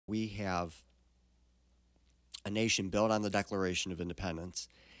we have a nation built on the Declaration of Independence,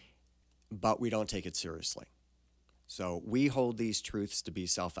 but we don't take it seriously. So we hold these truths to be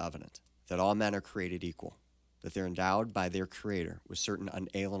self-evident, that all men are created equal, that they're endowed by their Creator with certain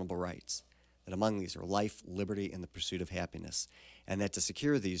unalienable rights, that among these are life, liberty, and the pursuit of happiness, and that to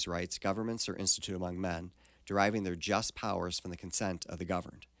secure these rights, governments are instituted among men, deriving their just powers from the consent of the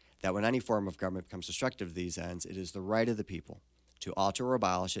governed, that when any form of government becomes destructive to these ends, it is the right of the people to alter or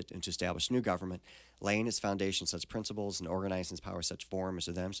abolish it and to establish new government, laying its foundation such principles and organizing its power such form as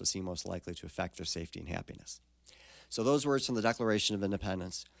to them shall seem most likely to affect their safety and happiness. So those words from the Declaration of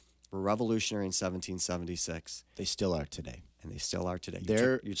Independence were revolutionary in 1776. They still are today. And they still are today.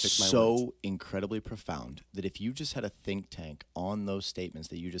 They're you took my so words. incredibly profound that if you just had a think tank on those statements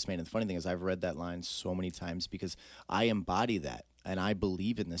that you just made, and the funny thing is I've read that line so many times because I embody that and I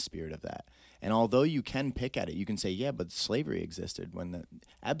believe in the spirit of that. And although you can pick at it, you can say, yeah, but slavery existed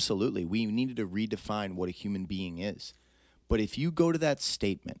absolutely, we needed to redefine what a human being is. But if you go to that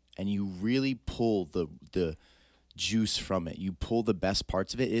statement and you really pull the juice from it, you pull the best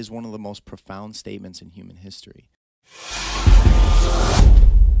parts of it, it is one of the most profound statements in human history.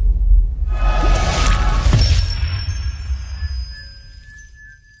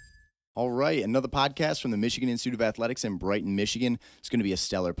 All right, another podcast from the Michigan Institute of Athletics in Brighton, Michigan. It's going to be a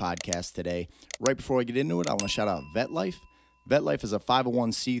stellar podcast today. Right before I get into it, I want to shout out VetLife. VetLife is a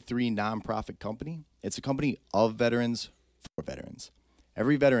 501c3 nonprofit company. It's a company of veterans for veterans.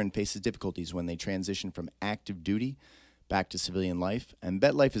 Every veteran faces difficulties when they transition from active duty back to civilian life, and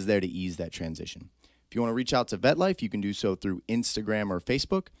VetLife is there to ease that transition. If you want to reach out to VetLife, you can do so through Instagram or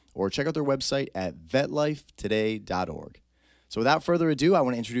Facebook, or check out their website at vetlifetoday.org. So without further ado, I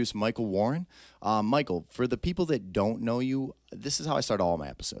want to introduce Michael Warren. Michael, for the people that don't know you, this is how I start all my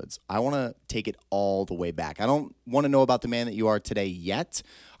episodes. I want to take it all the way back. I don't want to know about the man that you are today yet.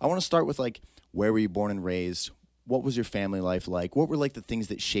 I want to start with, like, where were you born and raised? What was your family life like? What were, like, the things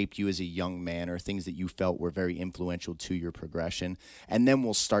that shaped you as a young man or things that you felt were very influential to your progression? And then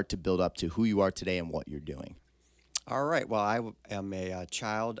we'll start to build up to who you are today and what you're doing. All right. Well, I am a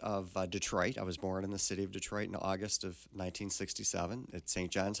child of Detroit. I was born in the city of Detroit in August of 1967 at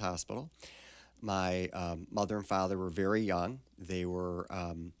St. John's Hospital. My mother and father were very young. They were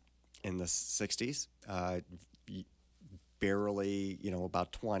in the 60s, barely,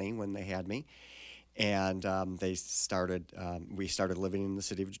 about 20 when they had me. And we started living in the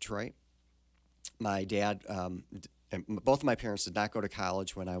city of Detroit. My dad, and both of my parents did not go to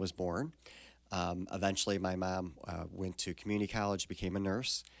college when I was born. Eventually, my mom went to community college, became a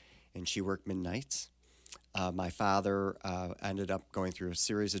nurse, and she worked midnights. My father ended up going through a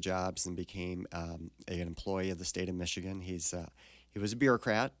series of jobs and became an employee of the state of Michigan. He was a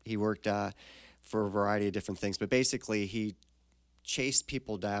bureaucrat. He worked for a variety of different things, but basically he chased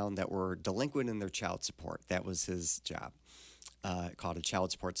people down that were delinquent in their child support. That was his job, called a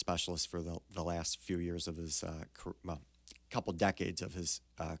child support specialist for the last few years of his couple decades of his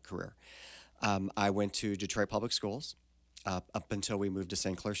career. I went to Detroit Public Schools up until we moved to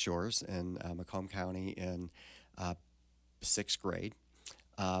St. Clair Shores in Macomb County in sixth grade.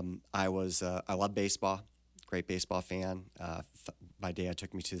 I love baseball, great baseball fan. My dad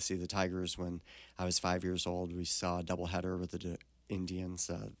took me to see the Tigers when I was 5 years old. We saw a doubleheader with the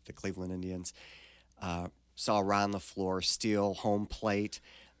Indians, the Cleveland Indians. Saw Ron LaFleur steal home plate,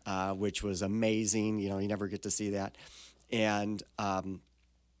 which was amazing. You never get to see that. And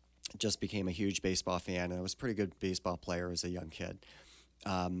just became a huge baseball fan, and I was a pretty good baseball player as a young kid.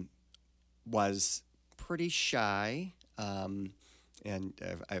 Was pretty shy, and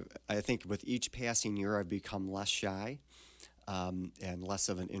I think with each passing year I've become less shy and less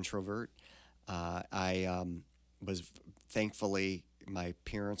of an introvert. Thankfully, my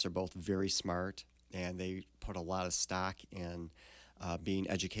parents are both very smart, and they put a lot of stock in being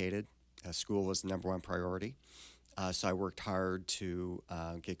educated. School was the number one priority. So I worked hard to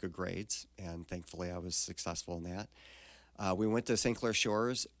get good grades, and thankfully I was successful in that. We went to St. Clair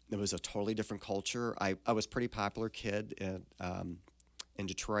Shores. It was a totally different culture. I was a pretty popular kid in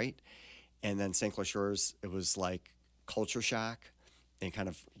Detroit, and then St. Clair Shores, it was like culture shock and kind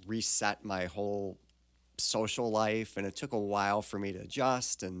of reset my whole social life, and it took a while for me to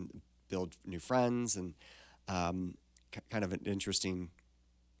adjust and build new friends, and kind of an interesting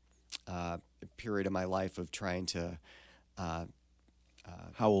period of my life of trying to.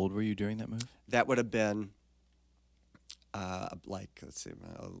 How old were you during that move? That would have been called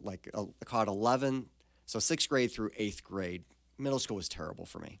 11. So sixth grade through eighth grade. Middle school was terrible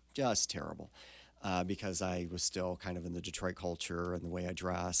for me, just terrible, because I was still kind of in the Detroit culture and the way I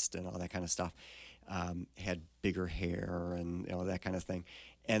dressed and all that kind of stuff. Had bigger hair and that kind of thing.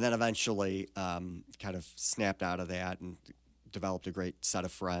 And then eventually kind of snapped out of that and developed a great set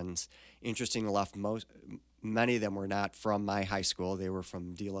of friends. Interesting enough, many of them were not from my high school. They were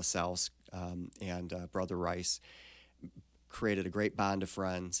from De La Salle's and Brother Rice. Created a great bond of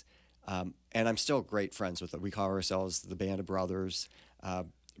friends. And I'm still great friends with them. We call ourselves the Band of Brothers,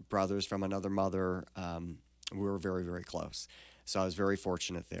 brothers from another mother. We were very, very close. So I was very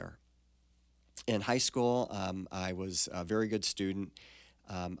fortunate there. In high school, I was a very good student.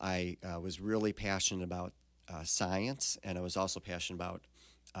 I was really passionate about science, and I was also passionate about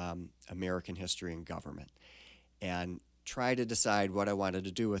American history and government, and tried to decide what I wanted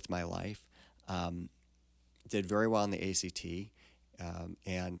to do with my life. Did very well in the ACT,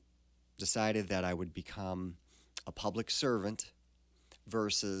 and decided that I would become a public servant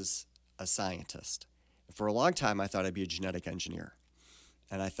versus a scientist. For a long time, I thought I'd be a genetic engineer.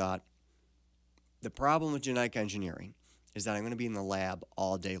 And I thought, the problem with genetic engineering is that I'm going to be in the lab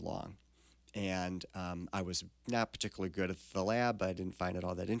all day long. And I was not particularly good at the lab. I didn't find it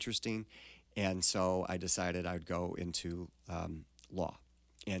all that interesting. And so I decided I'd go into law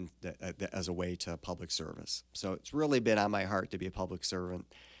and as a way to public service. So it's really been on my heart to be a public servant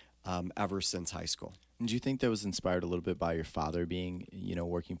ever since high school. And do you think that was inspired a little bit by your father being,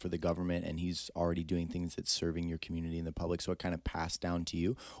 working for the government, and he's already doing things that's serving your community and the public, so it kind of passed down to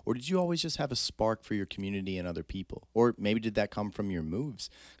you? Or did you always just have a spark for your community and other people? Or maybe did that come from your moves?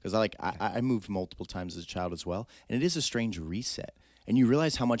 Because I moved multiple times as a child as well, and it is a strange reset. And you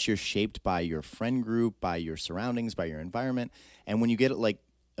realize how much you're shaped by your friend group, by your surroundings, by your environment. And when you get like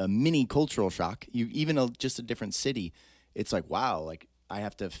a mini cultural shock, just a different city, it's like, wow, like I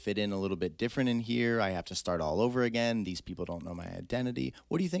have to fit in a little bit different in here. I have to start all over again. These people don't know my identity.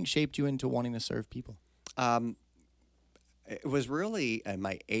 What do you think shaped you into wanting to serve people? It was really in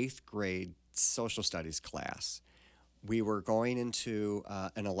my 8th grade social studies class. We were going into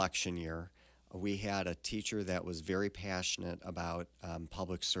an election year. We had a teacher that was very passionate about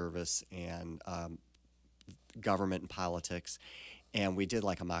public service and government and politics. And we did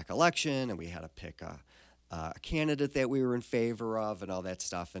like a mock election, and we had to pick a candidate that we were in favor of and all that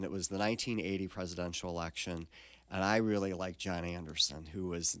stuff. And it was the 1980 presidential election. And I really liked John Anderson, who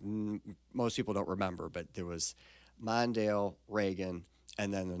was, most people don't remember, but there was Mondale, Reagan,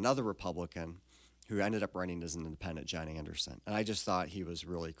 and then another Republican who ended up running as an independent, John Anderson. And I just thought he was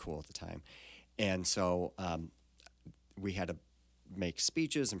really cool at the time. And so we had to make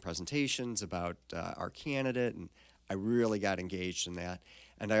speeches and presentations about our candidate, and I really got engaged in that.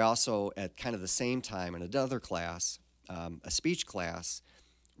 And I also, at kind of the same time in another class, a speech class,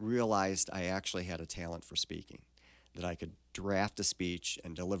 realized I actually had a talent for speaking, that I could draft a speech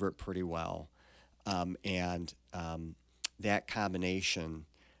and deliver it pretty well. And that combination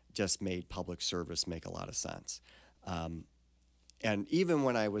just made public service make a lot of sense. And even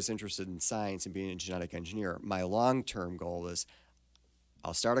when I was interested in science and being a genetic engineer, my long-term goal was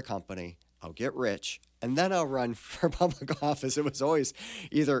I'll start a company, I'll get rich, and then I'll run for public office. It was always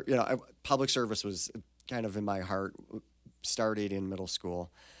either, public service was kind of in my heart, started in middle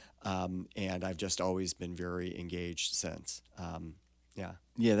school, and I've just always been very engaged since.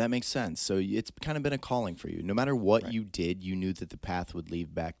 Yeah, that makes sense. So it's kind of been a calling for you. No matter what Right. you did, you knew that the path would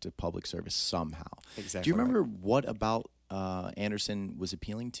lead back to public service somehow. Exactly. Do you remember what about Anderson was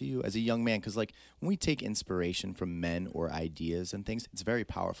appealing to you as a young man? Because like when we take inspiration from men or ideas and things, it's very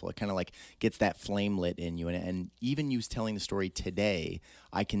powerful. It kind of like gets that flame lit in you. And even you telling the story today,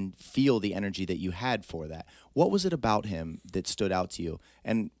 I can feel the energy that you had for that. What was it about him that stood out to you?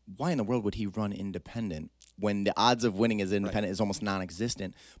 And why in the world would he run independent when the odds of winning as independent is almost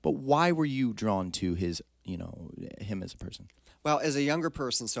non-existent? But why were you drawn to his, him as a person? Well, as a younger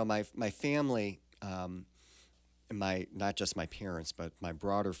person, so my family, not just my parents, but my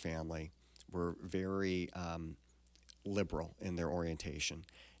broader family were very liberal in their orientation.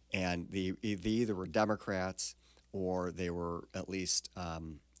 And they either were Democrats or they were at least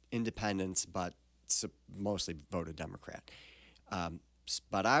independents, but mostly voted Democrat.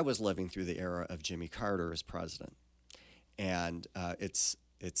 But I was living through the era of Jimmy Carter as president. And it's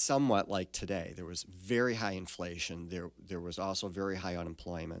somewhat like today. There was very high inflation. There was also very high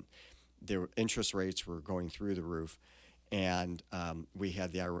unemployment. Interest rates were going through the roof, and we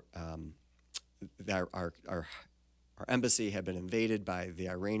had our embassy had been invaded by the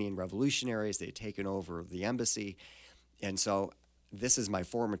Iranian revolutionaries. They had taken over the embassy, and so this is my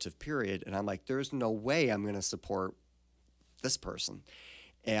formative period, and I'm like, there's no way I'm going to support this person.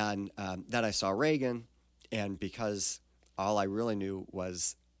 And then I saw Reagan, and because all I really knew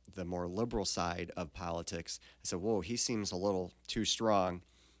was the more liberal side of politics, I said, whoa, he seems a little too strong.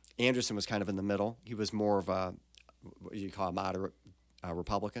 Anderson was kind of in the middle. He was more of what you call a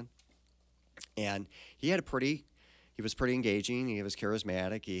Republican, and he was pretty engaging. He was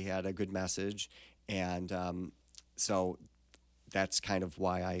charismatic. He had a good message, and so that's kind of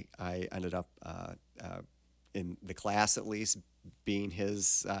why I ended up in the class, at least, being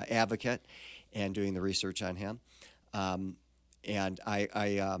his advocate and doing the research on him. And I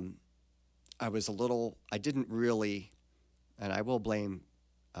was I didn't really, and I will blame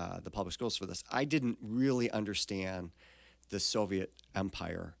the public schools for this. I didn't really understand the Soviet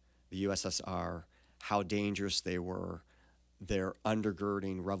Empire, the USSR, how dangerous they were, their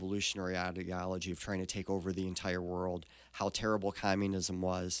undergirding revolutionary ideology of trying to take over the entire world, how terrible communism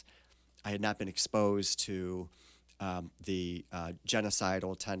was. I had not been exposed to the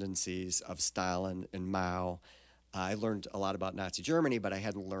genocidal tendencies of Stalin and Mao. I learned a lot about Nazi Germany, but I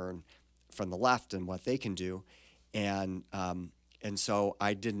hadn't learned from the left and what they can do. And so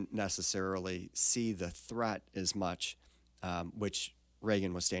I didn't necessarily see the threat as much, which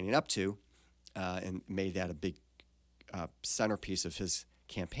Reagan was standing up to, and made that a big centerpiece of his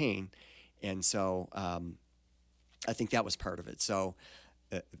campaign. And so I think that was part of it. So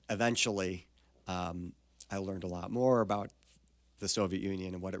eventually I learned a lot more about the Soviet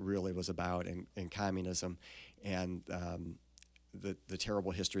Union and what it really was about, and communism, and the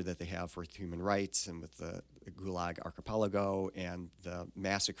terrible history that they have with human rights, and with the Gulag Archipelago, and the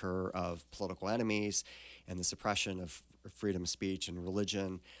massacre of political enemies, and the suppression of freedom of speech and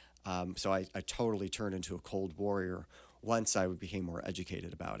religion. So I totally turned into a cold warrior once I became more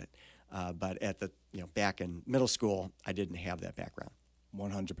educated about it. But at back in middle school, I didn't have that background.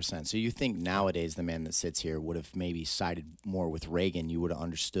 100%. So you think nowadays the man that sits here would have maybe sided more with Reagan? You would have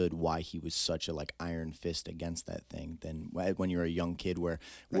understood why he was such a iron fist against that thing than when you're a young kid, where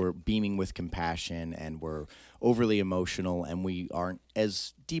we're beaming with compassion and we're overly emotional and we aren't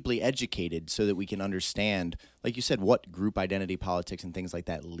as deeply educated so that we can understand, like you said, what group identity politics and things like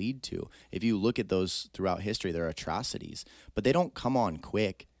that lead to. If you look at those throughout history, they're atrocities, but they don't come on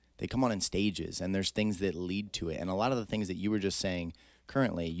quick. They come on in stages, and there's things that lead to it. And a lot of the things that you were just saying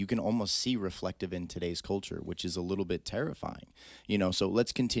currently, you can almost see reflective in today's culture, which is a little bit terrifying. So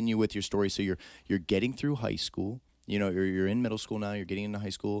let's continue with your story. So you're getting through high school. You're in middle school now. You're getting into high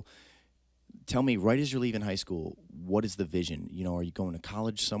school. Tell me, right as you're leaving high school, what is the vision? Are you going to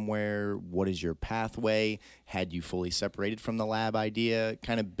college somewhere? What is your pathway? Had you fully separated from the lab idea?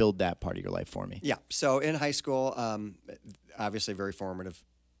 Kind of build that part of your life for me. Yeah. So in high school, obviously very formative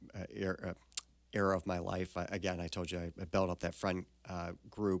era of my life. Again, I told you I built up that friend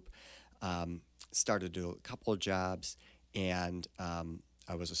group, started to do a couple of jobs, and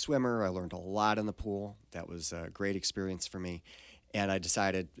I was a swimmer. I learned a lot in the pool. That was a great experience for me. And I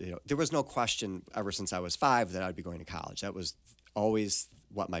decided, there was no question ever since I was 5 that I'd be going to college. That was always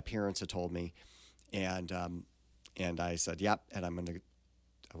what my parents had told me. And I said, yep, and I want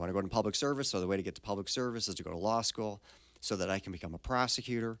to go into public service. So the way to get to public service is to go to law school so that I can become a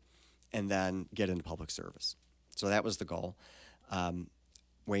prosecutor and then get into public service. So that was the goal.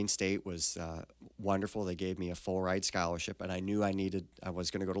 Wayne State was wonderful. They gave me a full ride scholarship, and I knew I was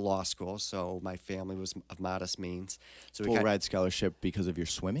going to go to law school, so my family was of modest means. So full ride scholarship because of your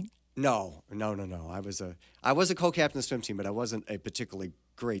swimming? No. I was a co-captain of the swim team, but I wasn't a particularly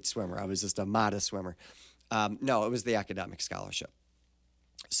great swimmer. I was just a modest swimmer. No, it was the academic scholarship.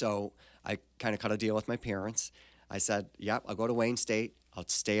 So I kind of cut a deal with my parents. I said, yep, I'll go to Wayne State. I'll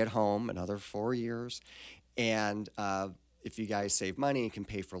stay at home another 4 years, and if you guys save money and can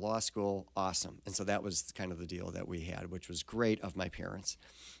pay for law school, awesome. And so that was kind of the deal that we had, which was great of my parents.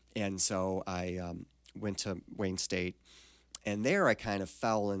 And so I went to Wayne State, and there I kind of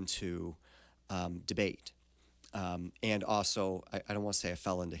fell into debate. And also, I don't want to say I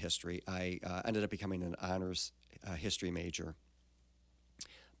fell into history. I ended up becoming an honors history major.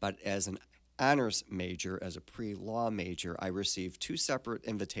 But as an honors major, as a pre-law major, I received 2 separate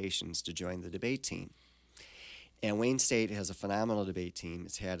invitations to join the debate team. And Wayne State has a phenomenal debate team.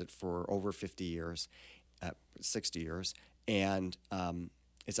 It's had it for over 50 years, 60 years. And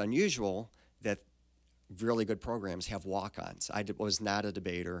it's unusual that really good programs have walk-ons. I was not a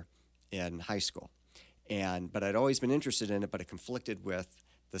debater in high school, but I'd always been interested in it, but it conflicted with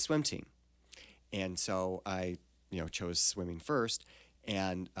the swim team. And so I chose swimming first,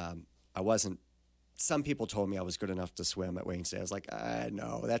 and I wasn't. Some people told me I was good enough to swim at Wayne State. I was like,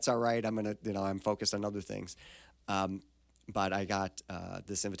 no, that's all right. I'm focused on other things. But I got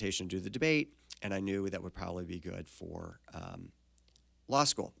this invitation to do the debate, and I knew that would probably be good for law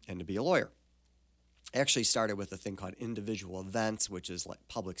school and to be a lawyer. I actually started with a thing called individual events, which is like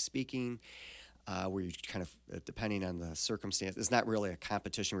public speaking, where you kind of, depending on the circumstance, it's not really a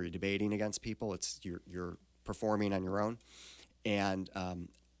competition where you're debating against people. It's you're performing on your own. And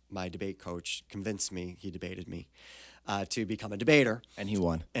my debate coach convinced me, he debated me, to become a debater. And he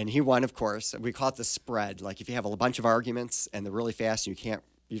won. And he won, of course. We call it the spread. Like if you have a bunch of arguments and they're really fast, you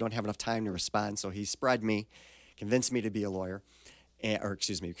don't have enough time to respond. So he spread me, convinced me to be a lawyer,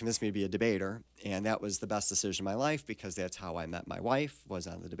 convinced me to be a debater. And that was the best decision of my life because that's how I met my wife, was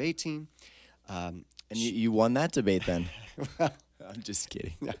on the debate team. And you won that debate then. I'm just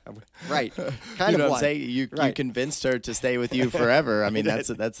kidding. Right. Kind of what won. I'm saying? You convinced her to stay with you forever. I mean, that's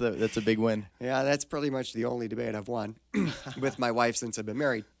a big win. Yeah, that's pretty much the only debate I've won with my wife since I've been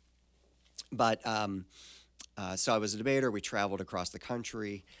married. But so I was a debater. We traveled across the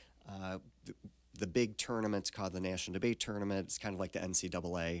country. The big tournament's called the National Debate Tournament. It's kind of like the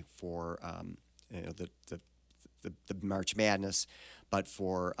NCAA for the March Madness, but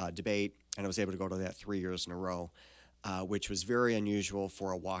for debate. And I was able to go to that 3 years in a row, which was very unusual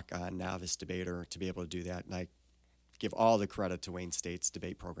for a walk-on novice debater to be able to do that. And I give all the credit to Wayne State's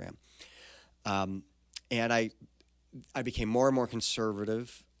debate program. And I became more and more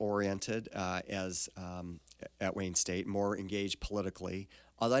conservative-oriented at Wayne State, more engaged politically.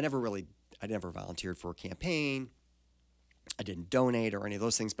 Although I never volunteered for a campaign. I didn't donate or any of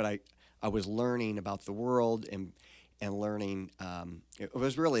those things, but I was learning about the world and learning. It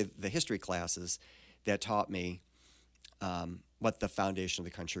was really the history classes that taught me what the foundation of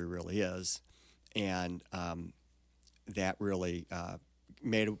the country really is, and that really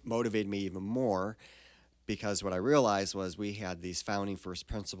motivated me even more, because what I realized was we had these founding first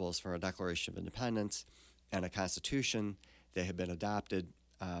principles for a Declaration of Independence and a Constitution that had been adopted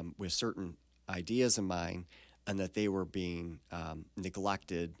with certain ideas in mind, and that they were being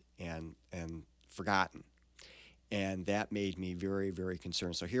neglected and forgotten. And that made me very, very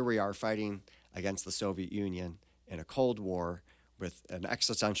concerned. So here we are fighting against the Soviet Union in a Cold War with an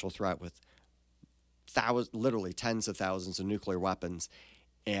existential threat with literally tens of thousands of nuclear weapons.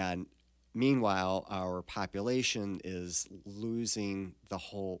 And meanwhile, our population is losing the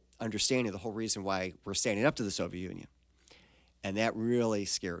whole understanding, the whole reason why we're standing up to the Soviet Union. And that really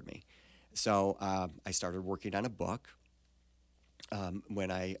scared me. So I started working on a book.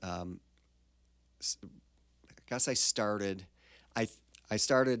 When I guess I started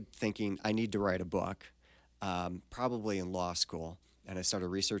thinking I need to write a book, probably in law school. And I started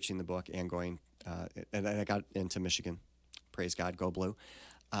researching the book and going, and then I got into Michigan. Praise God, go blue.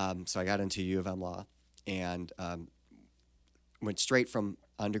 So I got into U of M Law and went straight from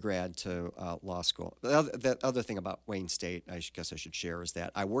undergrad to law school. The other thing about Wayne State, I guess I should share, is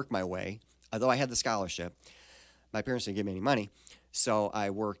that I worked my way. Although I had the scholarship, my parents didn't give me any money, so I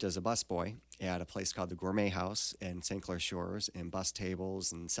worked as a busboy at a place called the Gourmet House in St. Clair Shores, and bus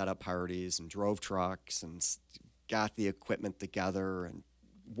tables and set up parties and drove trucks and got the equipment together and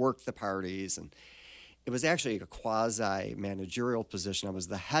worked the parties. And it was actually a quasi-managerial position. I was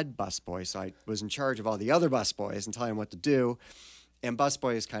the head busboy, so I was in charge of all the other busboys and telling them what to do. And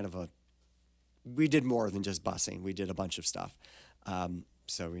busboy is kind of we did more than just busing. We did a bunch of stuff.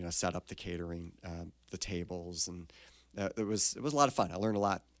 So, set up the catering, the tables, and it was a lot of fun. I learned a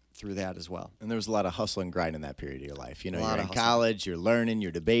lot through that as well. And there was a lot of hustle and grind in that period of your life. You're in hustle. college, you're learning,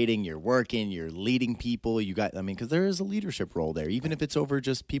 you're debating, you're working, you're leading people. Because there is a leadership role there, even if it's over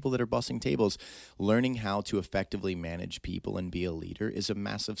just people that are bussing tables. Learning how to effectively manage people and be a leader is a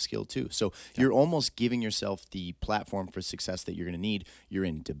massive skill too. So you're almost giving yourself the platform for success that you're going to need. You're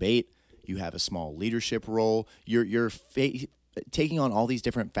in debate. You have a small leadership role. You're taking on all these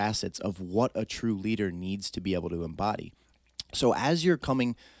different facets of what a true leader needs to be able to embody. So as you're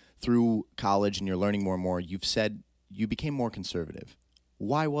coming through college and you're learning more and more, you've said you became more conservative.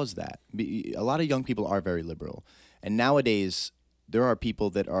 Why was that? A lot of young people are very liberal. And nowadays, there are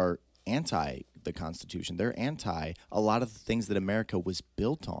people that are anti the Constitution. They're anti a lot of the things that America was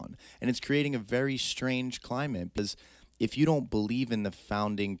built on. And it's creating a very strange climate, because if you don't believe in the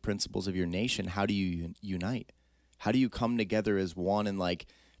founding principles of your nation, how do you unite? How do you come together as one and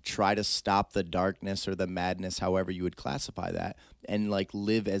try to stop the darkness or the madness, however you would classify that, and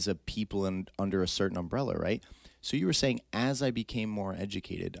live as a people under a certain umbrella, right? So you were saying, as I became more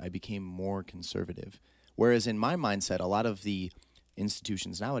educated, I became more conservative. Whereas in my mindset, a lot of the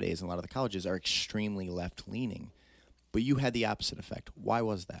institutions nowadays and a lot of the colleges are extremely left-leaning. But you had the opposite effect. Why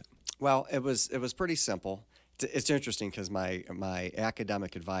was that? Well, it was pretty simple. It's interesting because my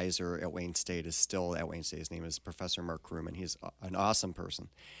academic advisor at Wayne State is still at Wayne State. His name is Professor Mark Crewman. He's an awesome person.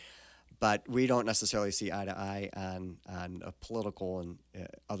 But we don't necessarily see eye to eye on political and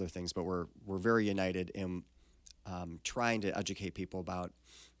other things, but we're very united in trying to educate people about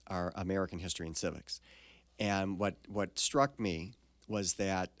our American history and civics. And what struck me was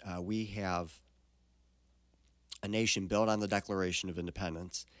that we have a nation built on the Declaration of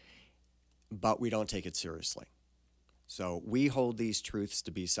Independence, but we don't take it seriously. So we hold these truths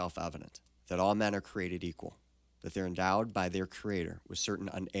to be self-evident, that all men are created equal, that they're endowed by their Creator with certain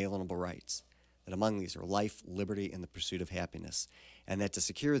unalienable rights, that among these are life, liberty, and the pursuit of happiness, and that to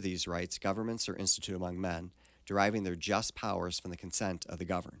secure these rights, governments are instituted among men, deriving their just powers from the consent of the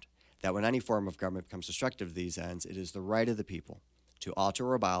governed, that when any form of government becomes destructive to these ends, it is the right of the people to alter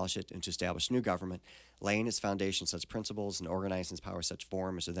or abolish it and to establish new government, laying its foundation such principles and organizing its power such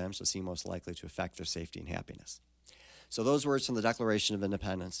form as to them shall seem most likely to affect their safety and happiness. So those words from the Declaration of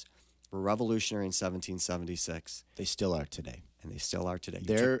Independence were revolutionary in 1776. They still are today. And they still are today.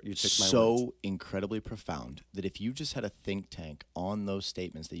 They're you took my so words. incredibly profound that if you just had a think tank on those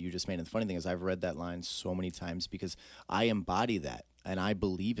statements that you just made, and the funny thing is I've read that line so many times because I embody that and I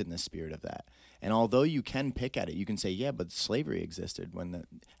believe in the spirit of that. And although you can pick at it, you can say, yeah, but slavery existed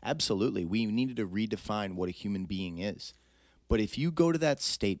absolutely, we needed to redefine what a human being is. But if you go to that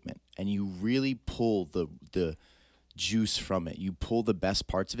statement and you really pull the juice from it, you pull the best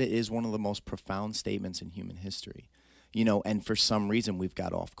parts of it, it is one of the most profound statements in human history. You know, and for some reason we've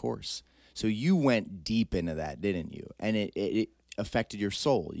got off course. So you went deep into that, didn't you? And it affected your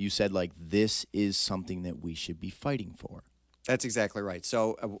soul. You said, like, this is something that we should be fighting for. That's exactly right.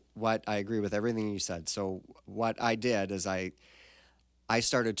 So what I agree with everything you said. So what I did is I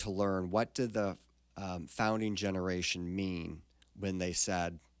started to learn, what did the founding generation mean when they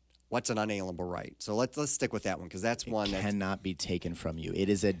said, what's an unalienable right? So let's stick with that one, because that's one that cannot be taken from you. It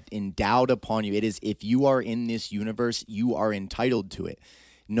is endowed upon you. It is, if you are in this universe, you are entitled to it.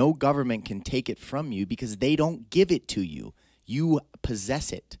 No government can take it from you because they don't give it to you. You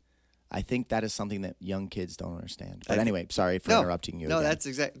possess it. I think that is something that young kids don't understand. But anyway, sorry for interrupting you. No, again. that's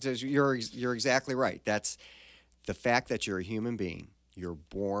exactly, you're exactly right. That's the fact that you're a human being. You're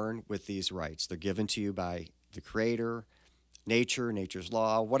born with these rights. They're given to you by the Creator, nature, nature's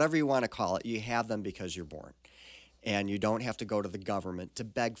law, whatever you want to call it. You have them because you're born. And you don't have to go to the government to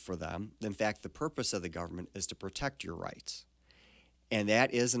beg for them. In fact, the purpose of the government is to protect your rights. And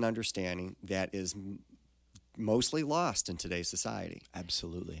that is an understanding that is mostly lost in today's society.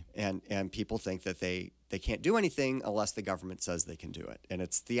 Absolutely. And people think that they can't do anything unless the government says they can do it. And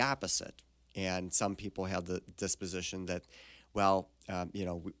it's the opposite. And some people have the disposition that, well,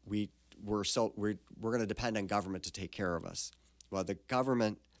 we're going to depend on government to take care of us. Well, the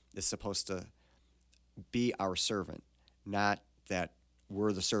government is supposed to be our servant, not that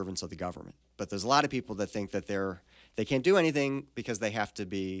we're the servants of the government. But there's a lot of people that think that they can't do anything because they have to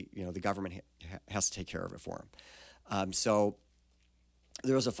be, the government has to take care of it for them. So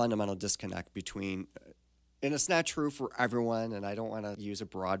there was a fundamental disconnect between, and it's not true for everyone, and I don't want to use a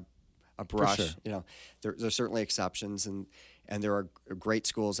brush. Sure. There's certainly exceptions, and there are great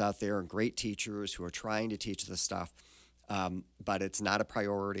schools out there and great teachers who are trying to teach this stuff, but it's not a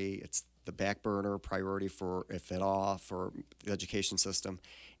priority. It's the back burner priority for, if at all, for the education system.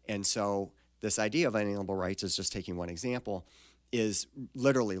 And so this idea of unalienable rights, is just taking one example, is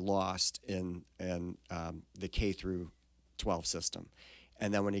literally lost in the K through 12 system.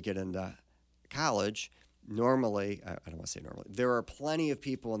 And then when you get into college, normally, I don't want to say normally, there are plenty of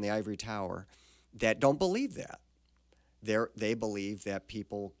people in the ivory tower that don't believe that. They believe that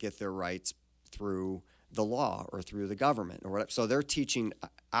people get their rights through the law or through the government or whatever. So they're teaching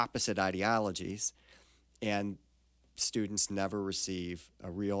opposite ideologies, and students never receive a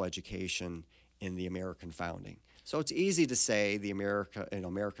real education in the American founding. So it's easy to say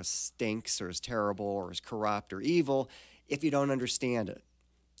America stinks or is terrible or is corrupt or evil if you don't understand it,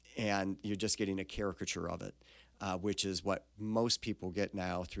 and you're just getting a caricature of it, which is what most people get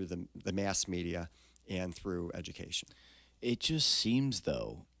now through the mass media and through education. It just seems,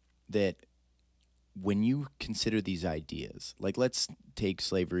 though, that when you consider these ideas, like let's take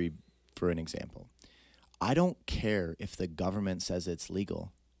slavery for an example. I don't care if the government says it's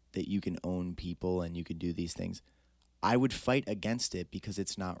legal, that you can own people and you can do these things. I would fight against it because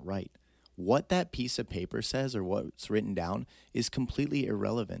it's not right. What that piece of paper says or what's written down is completely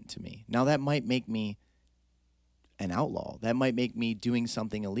irrelevant to me. Now, that might make me an outlaw. That might make me doing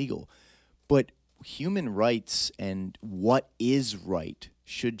something illegal. But human rights and what is right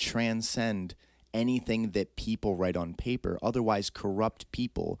should transcend anything that people write on paper. Otherwise, corrupt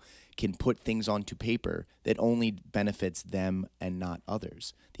people can put things onto paper that only benefits them and not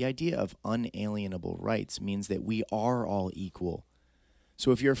others. The idea of unalienable rights means that we are all equal.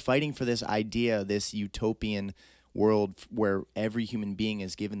 So if you're fighting for this idea, this utopian world where every human being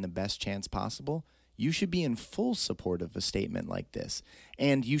is given the best chance possible, you should be in full support of a statement like this.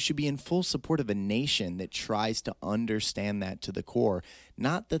 And you should be in full support of a nation that tries to understand that to the core.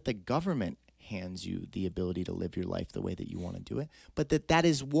 Not that the government hands you the ability to live your life the way that you want to do it, but that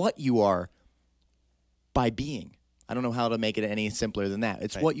is what you are by being. I don't know how to make it any simpler than that.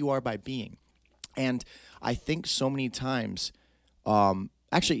 It's what you are by being. And I think so many times,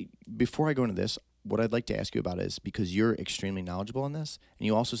 actually, before I go into this, what I'd like to ask you about is, because you're extremely knowledgeable in this, and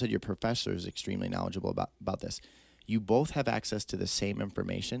you also said your professor is extremely knowledgeable about this. You both have access to the same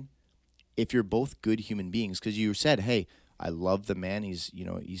information. If you're both good human beings, because you said, hey, I love the man. He's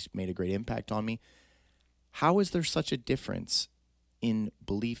made a great impact on me. How is there such a difference in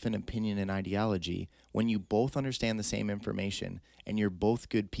belief and opinion and ideology when you both understand the same information and you're both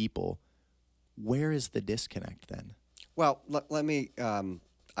good people? Where is the disconnect then? Well, let me,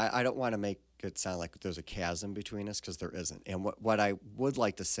 I don't want to make it sound like there's a chasm between us, because there isn't. And what I would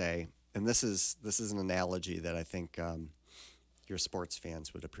like to say, and this is an analogy that I think your sports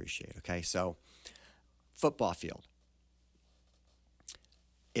fans would appreciate, okay? So, football field.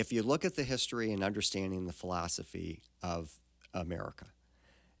 If you look at the history and understanding the philosophy of America,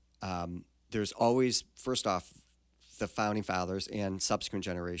 there's always, first off, the founding fathers and subsequent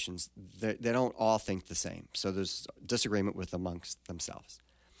generations, they don't all think the same. So there's disagreement with amongst themselves.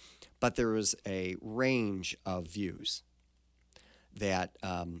 But there is a range of views that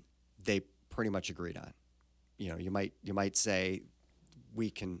they pretty much agreed on. You might say we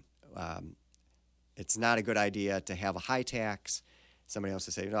can. It's not a good idea to have a high tax. Somebody else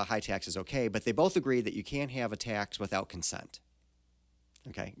will say, no, high tax is okay. But they both agree that you can't have a tax without consent.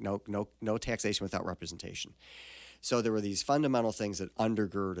 Okay, no taxation without representation. So there were these fundamental things that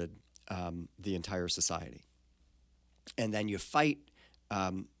undergirded the entire society. And then you fight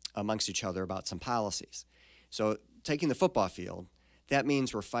amongst each other about some policies. So taking the football field, that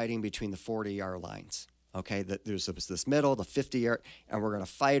means we're fighting between the 40-yard lines. Okay, that there's this middle, the 50-yard, and we're going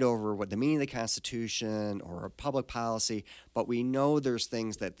to fight over what the meaning of the Constitution or a public policy, but we know there's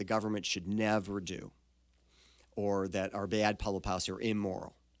things that the government should never do or that are bad public policy or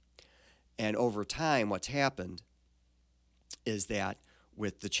immoral. And over time, what's happened is that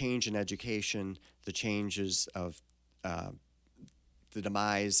with the change in education, the changes of the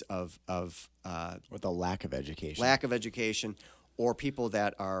demise of or the lack of education, or people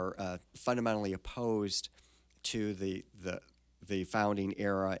that are fundamentally opposed to the founding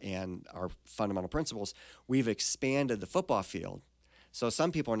era and our fundamental principles, we've expanded the football field. So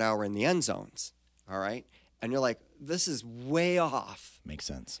some people now are in the end zones, all right? And you're like, this is way off. Makes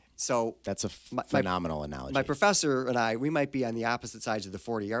sense. So that's a phenomenal analogy. My professor and I, we might be on the opposite sides of the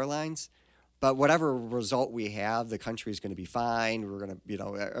 40-yard lines, but whatever result we have, the country is going to be fine. We're going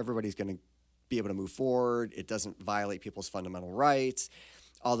to, everybody's going to be able to move forward. It doesn't violate people's fundamental rights,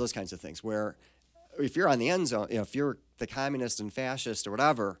 all those kinds of things. Where if you're on the end zone, if you're the communist and fascist or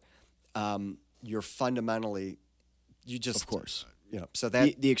whatever, you're fundamentally, of course. So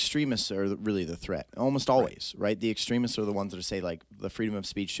that the extremists are really the threat, almost always, right? The extremists are the ones that say, like, the freedom of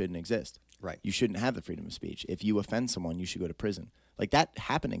speech shouldn't exist. Right. You shouldn't have the freedom of speech. If you offend someone, you should go to prison. Like, that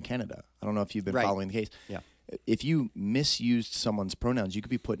happened in Canada. I don't know if you've been following the case. Yeah. If you misused someone's pronouns, you could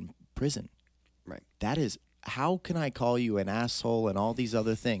be put in prison. Right. That is, how can I call you an asshole and all these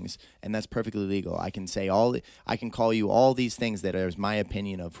other things? And that's perfectly legal. I can say I can call you all these things that is my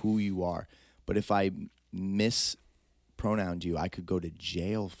opinion of who you are. But if I mispronounce you, I could go to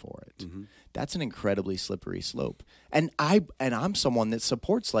jail for it. Mm-hmm. That's an incredibly slippery slope. And I'm someone that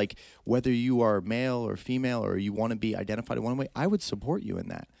supports, like, whether you are male or female or you want to be identified in one way, I would support you in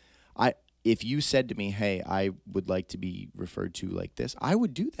that. If you said to me, hey, I would like to be referred to like this, I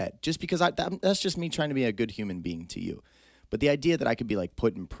would do that just because that's just me trying to be a good human being to you. But the idea that I could be, like,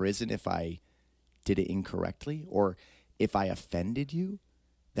 put in prison if I did it incorrectly or if I offended you,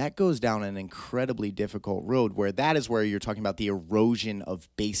 that goes down an incredibly difficult road where that is where you're talking about the erosion of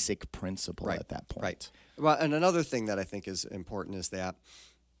basic principle at that point. Right. Well, and another thing that I think is important is that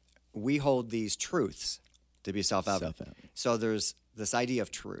we hold these truths to be self-evident. So there's this idea of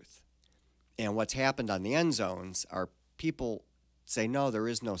truth. And what's happened on the end zones are people say, no, there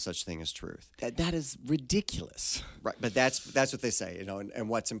is no such thing as truth. That is ridiculous. Right, but that's what they say, and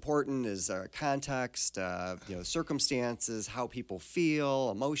what's important is context, circumstances, how people feel,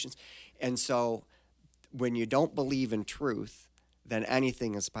 emotions. And so when you don't believe in truth, then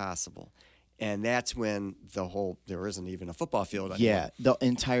anything is possible. And that's when there isn't even a football field anymore. Yeah, the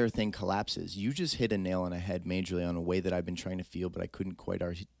entire thing collapses. You just hit a nail on the head majorly on a way that I've been trying to feel, but I couldn't quite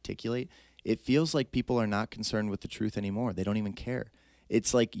articulate. It feels like people are not concerned with the truth anymore. They don't even care.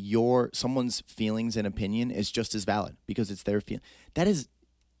 It's like someone's feelings and opinion is just as valid because it's their feeling. That is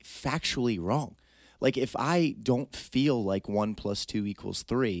factually wrong. Like, if I don't feel like 1 + 2 =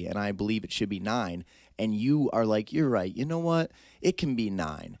 3 and I believe it should be 9, and you are like, you're right, you know what? It can be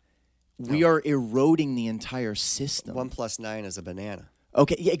 9. we are eroding the entire system. 1 + 9 is a banana.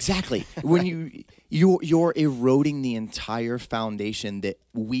 Okay, yeah, exactly. When you're eroding the entire foundation that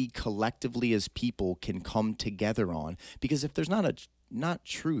we collectively as people can come together on. Because if there's not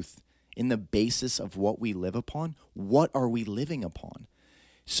truth in the basis of what we live upon, what are we living upon?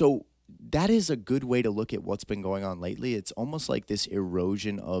 So that is a good way to look at what's been going on lately. It's almost like this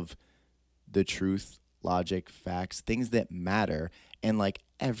erosion of the truth, logic, facts, things that matter, and like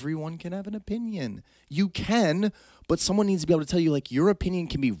everyone can have an opinion. You can, but someone needs to be able to tell you, like, your opinion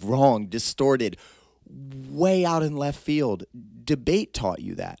can be wrong, distorted, way out in left field. Debate taught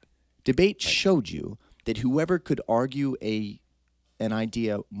you that. Debate showed you that whoever could argue an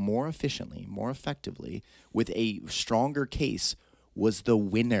idea more efficiently, more effectively, with a stronger case was the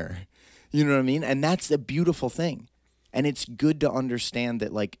winner. You know what I mean? And that's a beautiful thing. And it's good to understand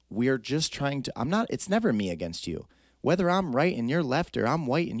that, like, we're just trying to, it's never me against you. Whether I'm right and you're left, or I'm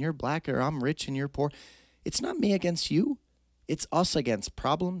white and you're black, or I'm rich and you're poor, it's not me against you. It's us against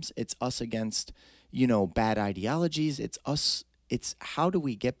problems. It's us against, bad ideologies. It's us. It's how do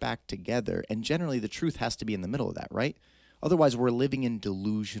we get back together? And generally the truth has to be in the middle of that, right? Otherwise, we're living in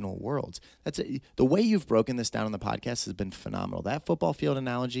delusional worlds. The way you've broken this down on the podcast has been phenomenal. That football field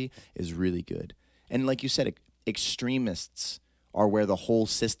analogy is really good. And like you said, extremists are where the whole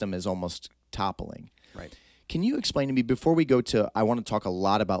system is almost toppling. Right. Can you explain to me, before we go to, I want to talk a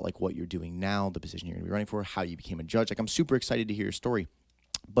lot about like what you're doing now, the position you're going to be running for, how you became a judge. Like, I'm super excited to hear your story.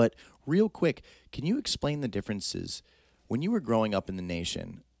 But real quick, can you explain the differences? When you were growing up in the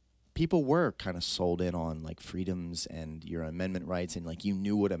nation, people were kind of sold in on like freedoms and your amendment rights, and like you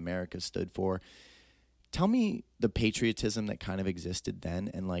knew what America stood for. Tell me the patriotism that kind of existed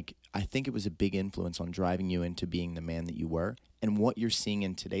then, and like I think it was a big influence on driving you into being the man that you were, and what you're seeing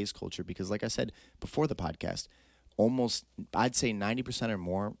in today's culture. Because like I said before the podcast, almost, I'd say 90% or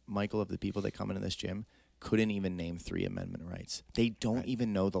more, Michael, of the people that come into this gym couldn't even name 3 amendment rights. They don't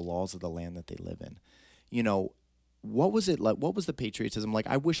even know the laws of the land that they live in. What was it like? What was the patriotism like?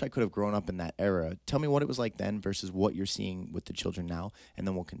 I wish I could have grown up in that era. Tell me what it was like then versus what you're seeing with the children now, and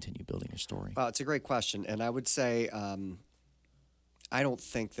then we'll continue building your story. Well, it's a great question, and I would say I don't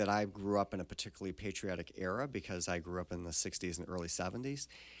think that I grew up in a particularly patriotic era because I grew up in the 60s and early 70s.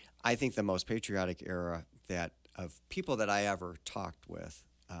 I think the most patriotic era of people that I ever talked with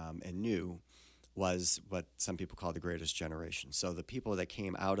and knew was what some people call the greatest generation. So the people that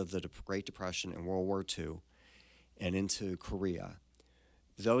came out of the Great Depression and World War II and into Korea,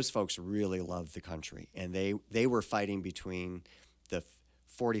 those folks really loved the country, and they were fighting between the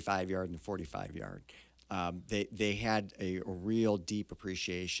 45-yard and the 45-yard. They had a real deep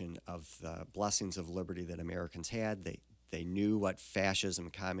appreciation of the blessings of liberty that Americans had. They knew what fascism,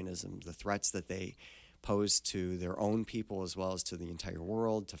 communism, the threats that they posed to their own people as well as to the entire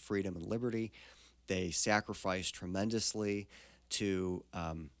world, to freedom and liberty. They sacrificed tremendously to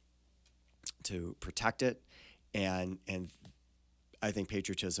protect it. And I think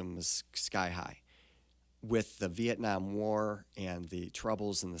patriotism was sky high. With the Vietnam War and the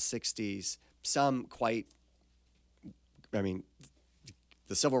troubles in the 60s,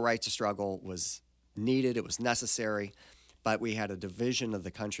 the civil rights struggle was needed, it was necessary, but we had a division of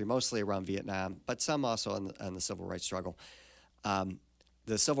the country, mostly around Vietnam, but some also on the civil rights struggle.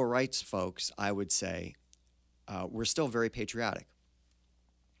 The civil rights folks, I would say, were still very patriotic.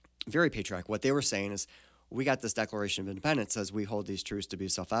 Very patriotic. What they were saying is, we got this Declaration of Independence says we hold these truths to be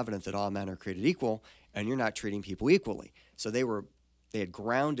self-evident that all men are created equal, and you're not treating people equally. So they had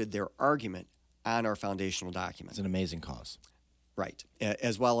grounded their argument on our foundational document. It's an amazing cause. Right,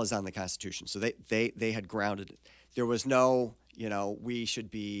 as well as on the Constitution. So they had grounded it. There was no, we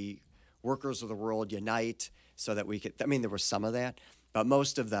should be workers of the world, unite, so that we could, there was some of that, but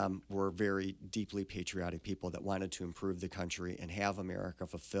most of them were very deeply patriotic people that wanted to improve the country and have America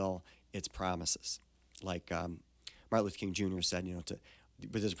fulfill its promises. Like Martin Luther King Jr. said,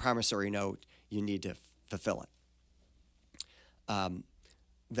 with his promissory note, you need to fulfill it.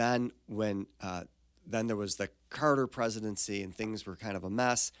 Then there was the Carter presidency and things were kind of a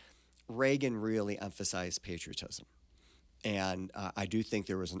mess. Reagan really emphasized patriotism. And I do think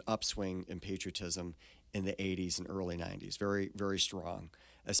there was an upswing in patriotism in the 80s and early 90s, very, very strong,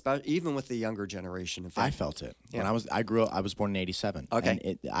 especially even with the younger generation. In fact, I felt it. Yeah. When I grew up, I was born in 87. Okay.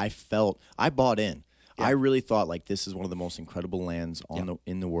 And I bought in. Yeah. I really thought like this is one of the most incredible lands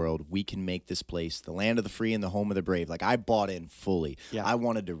in the world. We can make this place the land of the free and the home of the brave. Like I bought in fully. Yeah. I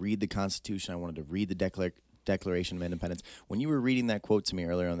wanted to read the Constitution. I wanted to read the Declaration of Independence. When you were reading that quote to me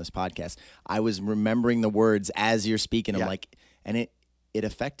earlier on this podcast, I was remembering the words as you're speaking. I'm like, and it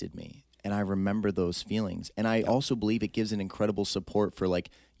affected me. And I remember those feelings. And I also believe it gives an incredible support for like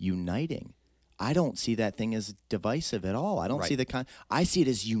uniting. I don't see that thing as divisive at all. I don't see I see it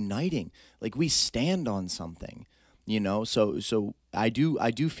as uniting. Like we stand on something, you know? So I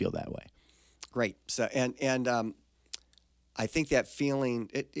do feel that way. Great. So, and I think that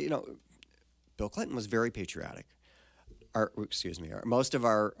feeling, Bill Clinton was very patriotic. Most of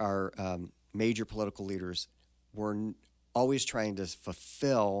our major political leaders were always trying to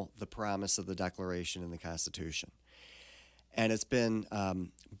fulfill the promise of the Declaration and the Constitution. And it's been,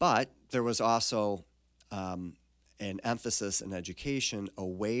 but there was also an emphasis in education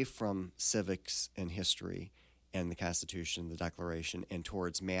away from civics and history and the Constitution, the Declaration, and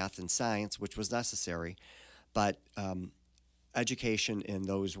towards math and science, which was necessary. But education in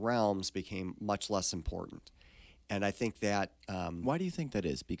those realms became much less important. And I think that... Why do you think that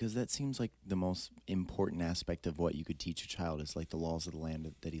is? Because that seems like the most important aspect of what you could teach a child is like the laws of the land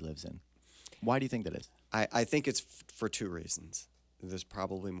that he lives in. Why do you think that is? I think it's for two reasons. There's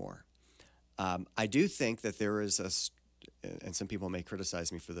probably more. I do think that there is and some people may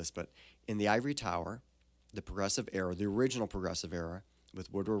criticize me for this, but in the ivory tower, the progressive era, the original progressive era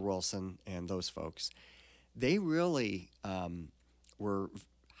with Woodrow Wilson and those folks, they really were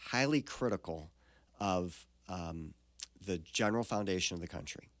highly critical of the general foundation of the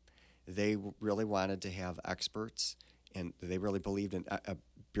country. They really wanted to have experts, and they really believed in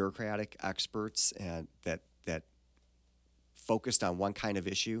bureaucratic experts and that focused on one kind of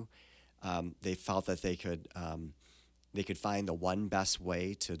issue. They felt that they could find the one best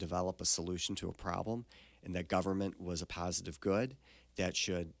way to develop a solution to a problem, and that government was a positive good that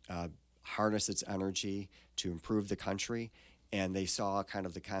should harness its energy to improve the country. And they saw kind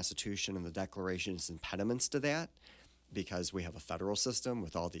of the Constitution and the Declaration as impediments to that, because we have a federal system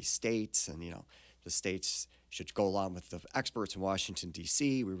with all these states, and the states should go along with the experts in Washington,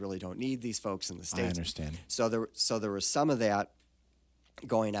 D.C. We really don't need these folks in the states. I understand. So there was some of that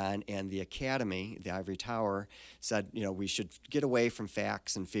going on, and the Academy, the Ivory Tower, said, we should get away from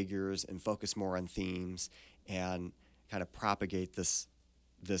facts and figures and focus more on themes and kind of propagate this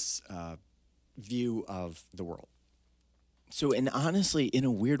view of the world. So, and honestly, in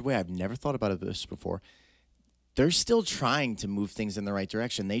a weird way, I've never thought about this before. They're still trying to move things in the right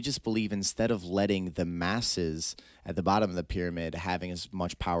direction. They just believe instead of letting the masses at the bottom of the pyramid having as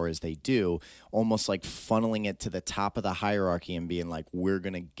much power as they do, almost like funneling it to the top of the hierarchy and being like, we're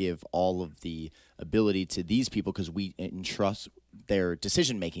going to give all of the ability to these people because we entrust their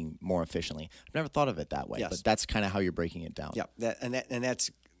decision-making more efficiently. I've never thought of it that way, yes. But that's kind of how you're breaking it down. Yeah,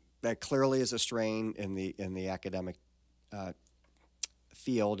 that clearly is a strain in the academic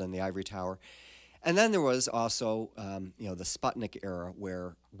field and the Ivory Tower. And then there was also, the Sputnik era,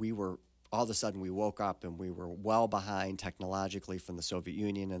 where we were, all of a sudden we woke up and we were well behind technologically from the Soviet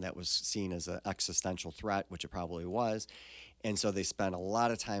Union, and that was seen as an existential threat, which it probably was. And so they spent a lot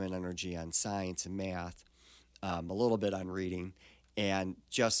of time and energy on science and math, a little bit on reading, and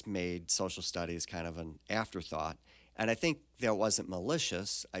just made social studies kind of an afterthought. And I think that wasn't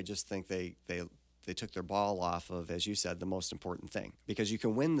malicious. I just think they took their ball off of, as you said, the most important thing. Because you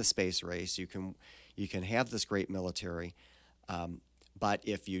can win the space race, you can have this great military, but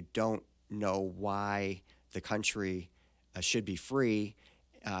if you don't know why the country should be free,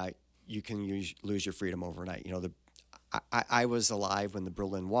 you can lose your freedom overnight. I was alive when the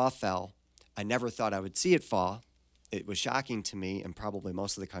Berlin Wall fell. I never thought I would see it fall. It was shocking to me and probably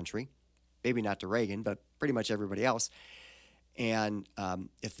most of the country, maybe not to Reagan, but pretty much everybody else. And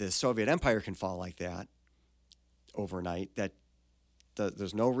if the Soviet Empire can fall like that overnight,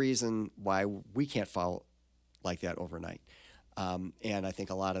 there's no reason why we can't fall like that overnight. And I think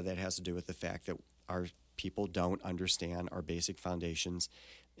a lot of that has to do with the fact that our people don't understand our basic foundations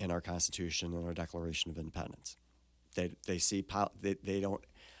in our Constitution and our Declaration of Independence. They see they don't.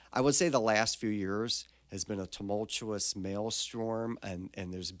 I would say the last few years has been a tumultuous maelstrom, and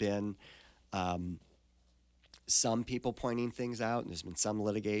there's been some people pointing things out, and there's been some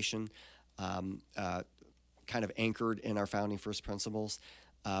litigation kind of anchored in our founding first principles.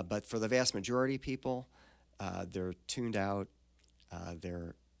 But for the vast majority of people, they're tuned out.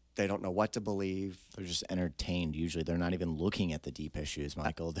 They don't know what to believe. They're just entertained. Usually they're not even looking at the deep issues,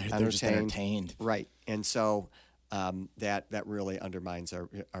 Michael. They're just entertained. Right. And so that really undermines our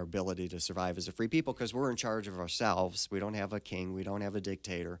ability to survive as a free people, because we're in charge of ourselves. We don't have a king. We don't have a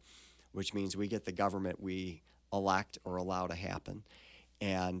dictator, which means we get the government we elect or allow to happen.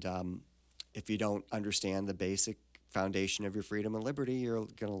 And if you don't understand the basic foundation of your freedom and liberty, you're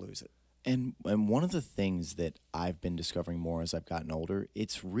going to lose it. And one of the things that I've been discovering more as I've gotten older,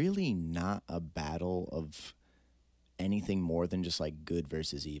 it's really not a battle of anything more than just like good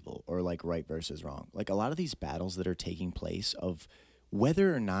versus evil or like right versus wrong. Like a lot of these battles that are taking place of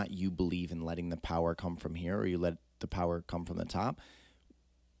whether or not you believe in letting the power come from here or you let the power come from the top,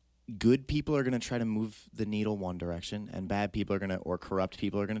 good people are going to try to move the needle one direction and bad people are going to, or corrupt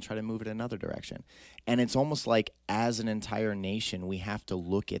people are going to try to move it another direction. And it's almost like as an entire nation, we have to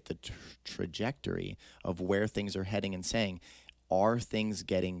look at the trajectory of where things are heading and saying, are things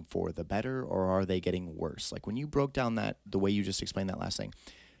getting for the better or are they getting worse? Like when you broke down that, the way you just explained that last thing,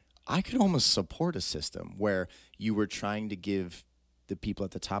 I could almost support a system where you were trying to give the people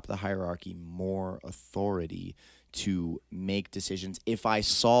at the top of the hierarchy more authority to make decisions. If I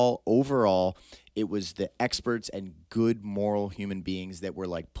saw overall it was the experts and good moral human beings that were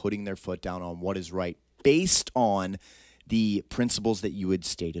like putting their foot down on what is right based on the principles that you had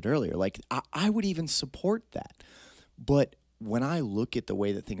stated earlier. Like I would even support that. But when I look at the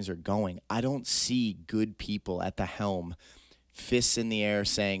way that things are going, I don't see good people at the helm, fists in the air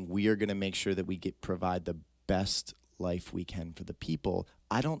saying we are going to make sure that we provide the best life we can for the people.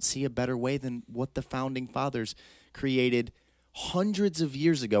 I don't see a better way than what the founding fathers created hundreds of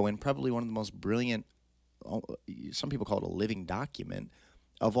years ago in probably one of the most brilliant, some people call it a living document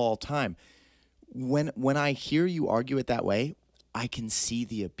of all time. When I hear you argue it that way, I can see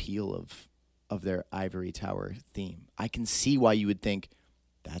the appeal of their ivory tower theme. I can see why you would think,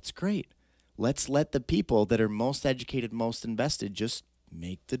 that's great. Let's let the people that are most educated, most invested, just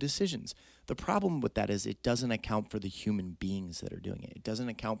make the decisions. The problem with that is it doesn't account for the human beings that are doing it. It doesn't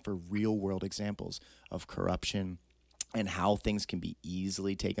account for real world examples of corruption and how things can be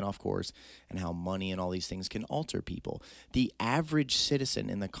easily taken off course and how money and all these things can alter people. The average citizen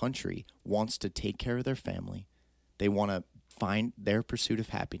in the country wants to take care of their family. They want to find their pursuit of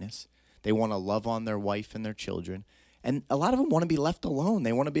happiness. They want to love on their wife and their children. And a lot of them want to be left alone.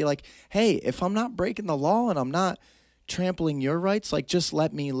 They want to be like, hey, if I'm not breaking the law and I'm not trampling your rights, like just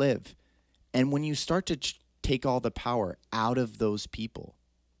let me live. And when you start to take all the power out of those people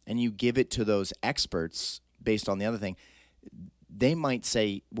and you give it to those experts based on the other thing, they might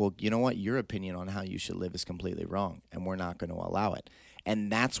say, well, you know what? Your opinion on how you should live is completely wrong, and we're not going to allow it. And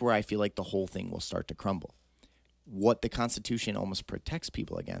that's where I feel like the whole thing will start to crumble. What the Constitution almost protects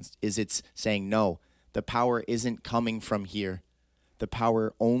people against is it's saying, no, the power isn't coming from here. The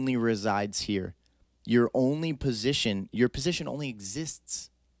power only resides here. Your position only exists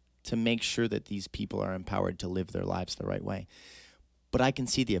to make sure that these people are empowered to live their lives the right way. But I can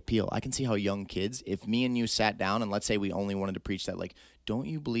see the appeal. I can see how young kids, if me and you sat down and let's say we only wanted to preach that, like, don't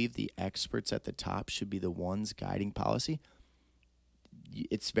you believe the experts at the top should be the ones guiding policy?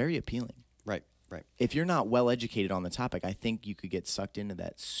 It's very appealing. Right, right. If you're not well educated on the topic, I think you could get sucked into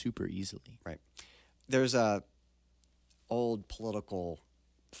that super easily. Right. There's a old political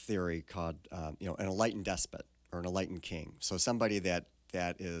theory called, an enlightened despot or an enlightened king. So somebody that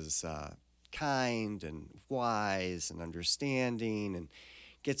is kind and wise and understanding and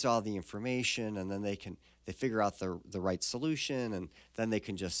gets all the information, and then they figure out the right solution, and then they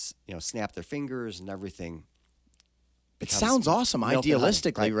can just snap their fingers and everything. It sounds awesome,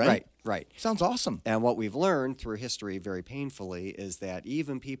 idealistically, right? Right. Sounds awesome. And what we've learned through history very painfully is that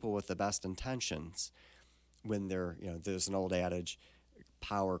even people with the best intentions, when they're, there's an old adage,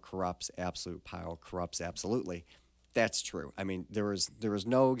 power corrupts, absolute power corrupts absolutely. That's true. I mean, there was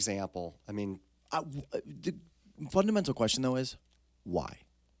no example. I mean, the fundamental question, though, is why?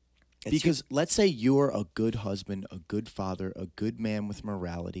 Because let's say you're a good husband, a good father, a good man with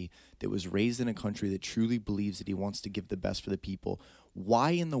morality that was raised in a country that truly believes that he wants to give the best for the people. Why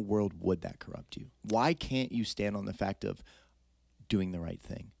in the world would that corrupt you? Why can't you stand on the fact of doing the right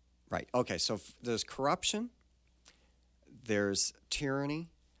thing? Right. Okay, so there's corruption, there's tyranny,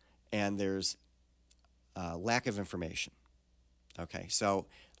 and there's lack of information. Okay, so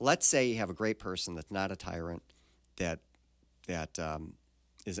let's say you have a great person that's not a tyrant, that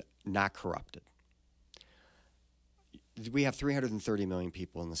is not corrupted. We have 330 million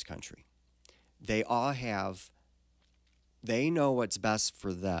people in this country. They know what's best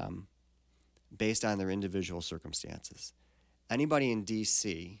for them based on their individual circumstances. Anybody in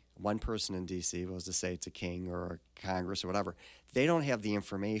D.C., one person in D.C., was to say it's a king or a Congress or whatever, they don't have the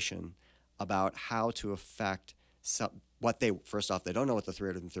information about how to affect first off, they don't know what the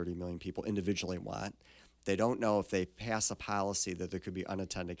 330 million people individually want. They don't know if they pass a policy that there could be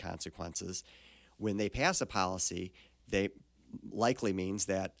unintended consequences. When they pass a policy, they likely means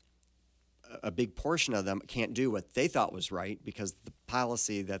that a big portion of them can't do what they thought was right because the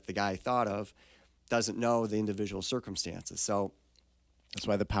policy that the guy thought of doesn't know the individual circumstances. So That's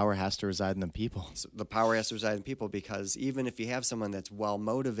why the power has to reside in the people. So the power has to reside in people, because even if you have someone that's well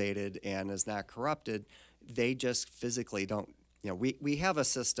motivated and is not corrupted, they just physically don't. We have a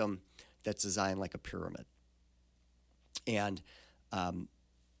system that's designed like a pyramid, and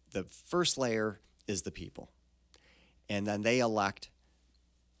the first layer is the people, and then they elect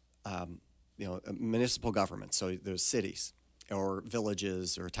municipal government. So there's cities or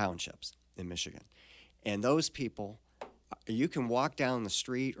villages or townships in Michigan, and those people, you can walk down the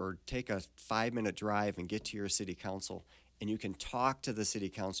street or take a 5-minute drive and get to your city council, and you can talk to the city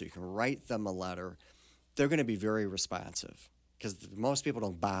council. You can write them a letter. They're going to be very responsive because most people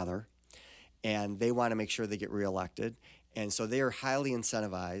don't bother, and they want to make sure they get reelected. And so they are highly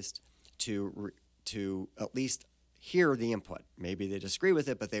incentivized to at least hear the input. Maybe they disagree with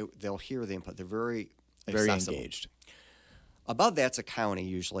it, but they'll hear the input. They're very accessible. Engaged. Above that's a county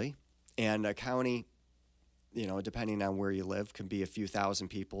usually, and a county, depending on where you live, can be a few thousand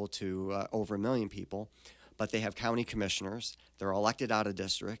people to over 1 million people. But they have county commissioners. They're elected out of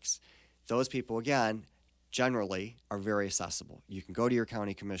districts. Those people, again, generally are very accessible. You can go to your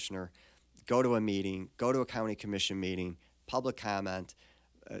county commissioner, go to a meeting, go to a county commission meeting, public comment,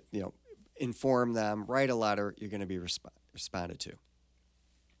 inform them, write a letter. You're going to be responded to.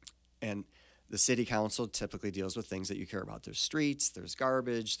 And the city council typically deals with things that you care about. There's streets, there's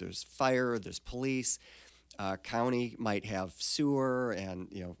garbage, there's fire, there's police. County might have sewer and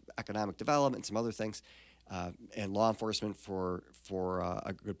economic development, some other things, and law enforcement for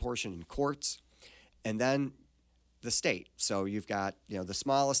a good portion in courts, and then the state. So you've got the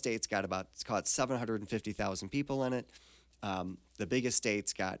smallest state's got about, it's called 750,000 people in it. The biggest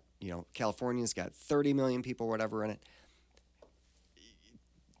state's got California's got 30 million people, whatever, in it.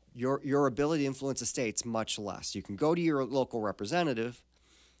 Your ability to influence a state's much less. You can go to your local representative,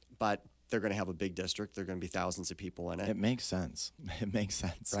 but they're going to have a big district. There are going to be thousands of people in it. It makes sense. It makes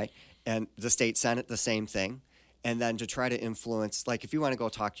sense. Right? And the state senate, the same thing. And then to try to influence, like if you want to go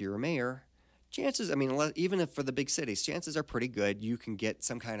talk to your mayor, chances, even if for the big cities, chances are pretty good you can get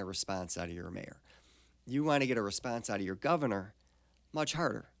some kind of response out of your mayor. You want to get a response out of your governor, much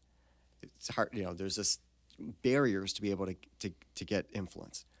harder. It's hard, there's this barriers to be able to get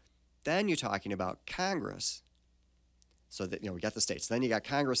influence. Then you're talking about Congress. So that, we got the states. Then you got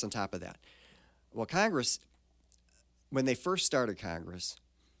Congress on top of that. Well, Congress, when they first started Congress,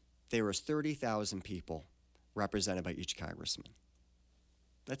 there was 30,000 people represented by each congressman.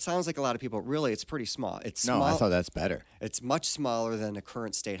 That sounds like a lot of people. Really, it's pretty small. It's small. No, I thought that's better. It's much smaller than a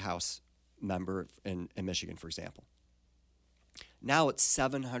current state house member in Michigan, for example. Now it's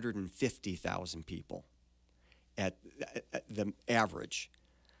 750,000 people at the average.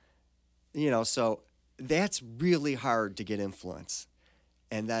 So that's really hard to get influence.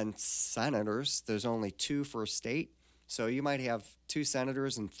 And then senators, there's only 2 for a state. So you might have 2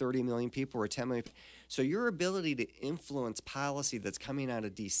 senators and 30 million people or 10 million. So your ability to influence policy that's coming out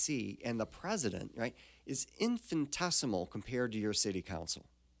of D.C. and the president, right, is infinitesimal compared to your city council.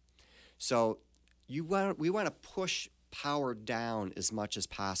 So we want to push power down as much as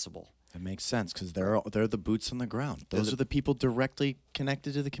possible. That makes sense because they're the boots on the ground. Those are the people directly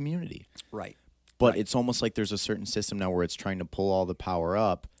connected to the community. Right. But it's almost like there's a certain system now where it's trying to pull all the power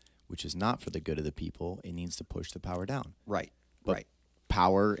up, which is not for the good of the people. It needs to push the power down. Right. But right.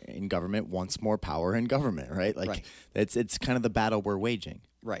 Power in government wants more power in government, right? Like it's kind of the battle we're waging.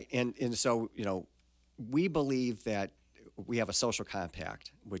 Right. And so, we believe that we have a social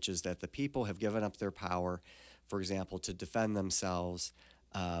compact, which is that the people have given up their power, for example, to defend themselves,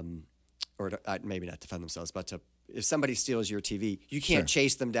 or to, maybe not defend themselves, but if somebody steals your TV, you can't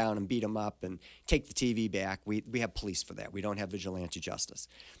chase them down and beat them up and take the TV back. We have police for that. We don't have vigilante justice.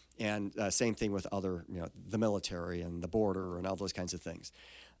 And same thing with other, the military and the border and all those kinds of things.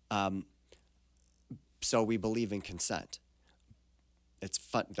 So we believe in consent. It's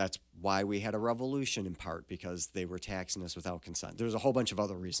fun. That's why we had a revolution in part, because they were taxing us without consent. There's a whole bunch of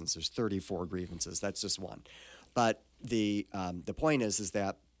other reasons. There's 34 grievances. That's just one. But the point is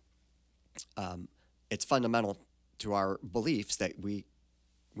that it's fundamental to our beliefs that we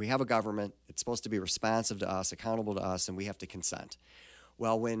have a government. It's supposed to be responsive to us, accountable to us, and we have to consent.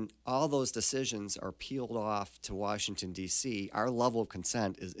 Well, when all those decisions are peeled off to Washington, D.C., our level of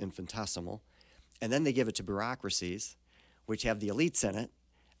consent is infinitesimal. And then they give it to bureaucracies, which have the elites in it,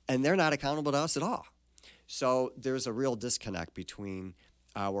 and they're not accountable to us at all. So there's a real disconnect between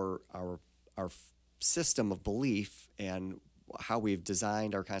our system of belief and how we've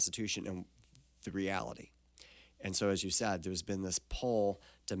designed our Constitution and the reality. And so, as you said, there's been this pull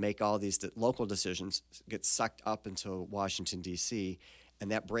to make all these local decisions get sucked up into Washington, D.C., and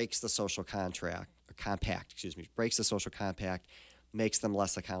that breaks the social compact, breaks the social compact, makes them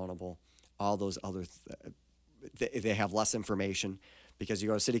less accountable. All those other, they have less information because you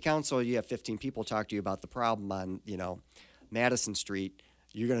go to city council, you have 15 people talk to you about the problem on, Madison Street.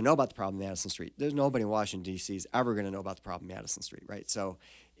 You're going to know about the problem in Madison Street. There's nobody in Washington, D.C. is ever going to know about the problem in Madison Street, right? So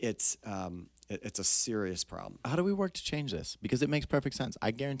it's a serious problem. How do we work to change this? Because it makes perfect sense.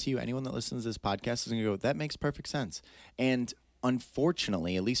 I guarantee you anyone that listens to this podcast is going to go, that makes perfect sense. And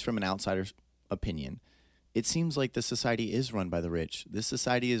unfortunately, at least from an outsider's opinion, it seems like this society is run by the rich. This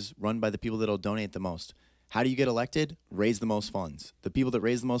society is run by the people that will donate the most. How do you get elected? Raise the most funds. The people that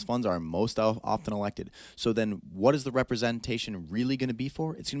raise the most funds are most often elected. So then what is the representation really going to be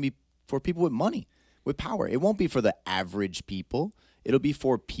for? It's going to be for people with money, with power. It won't be for the average people. It'll be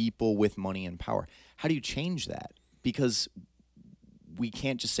for people with money and power. How do you change that? Because we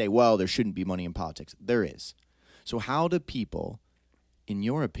can't just say, well, there shouldn't be money in politics. There is. So how do people, in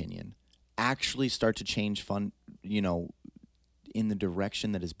your opinion, actually start to change in the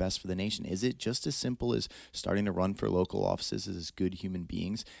direction that is best for the nation? Is it just as simple as starting to run for local offices as good human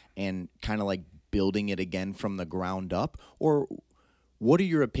beings and kind of like building it again from the ground up? Or what are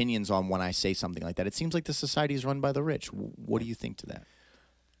your opinions on when I say something like that? It seems like the society is run by the rich. What do you think to that?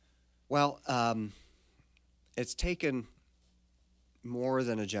 Well, it's taken more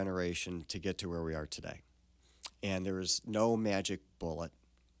than a generation to get to where we are today. And there is no magic bullet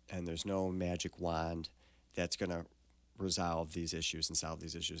and there's no magic wand that's going to resolve these issues and solve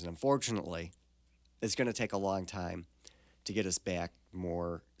these issues. And unfortunately, it's going to take a long time to get us back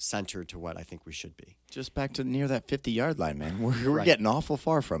more centered to what I think we should be. Just back to near that 50-yard line, man. We're Right. getting awful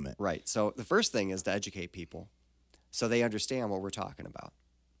far from it. Right. So the first thing is to educate people so they understand what we're talking about.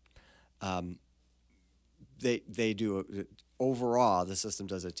 They do, overall, the system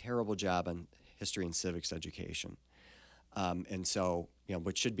does a terrible job on history and civics education. And so,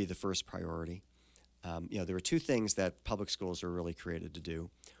 what should be the first priority. There were two things that public schools were really created to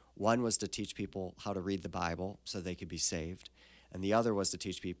do. One was to teach people how to read the Bible so they could be saved. And the other was to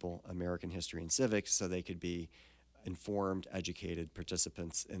teach people American history and civics so they could be informed, educated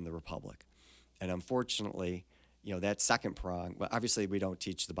participants in the Republic. And unfortunately, that second prong, well, obviously we don't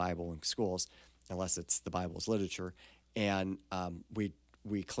teach the Bible in schools unless it's the Bible's literature. And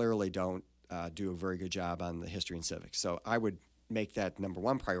we clearly don't do a very good job on the history and civics. So I would make that number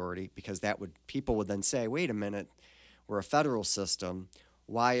one priority because people would then say, wait a minute, we're a federal system.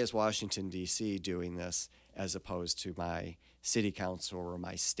 Why is Washington, D.C. doing this as opposed to my city council or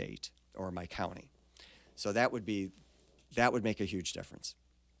my state or my county? So that would make a huge difference.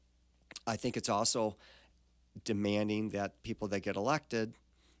 I think it's also demanding that people that get elected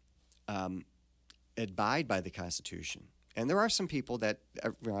abide by the Constitution. And there are some people that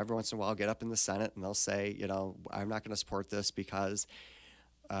every once in a while get up in the Senate and they'll say, I'm not going to support this because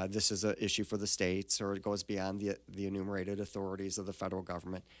this is an issue for the states or it goes beyond the enumerated authorities of the federal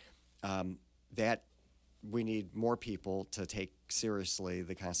government. That we need more people to take seriously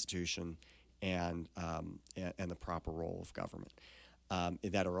the Constitution and the proper role of government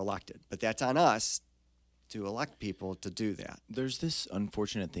that are elected. But that's on us to elect people to do that. There's this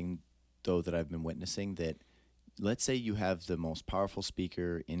unfortunate thing, though, that I've been witnessing that let's say you have the most powerful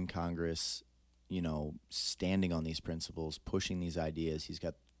speaker in Congress, standing on these principles, pushing these ideas. He's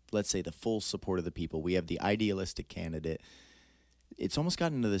got, let's say, the full support of the people. We have the idealistic candidate. It's almost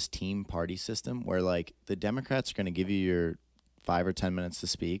gotten into this team party system where, like, the Democrats are going to give you your 5 or 10 minutes to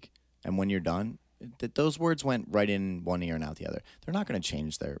speak, and when you're done, those words went right in one ear and out the other. They're not going to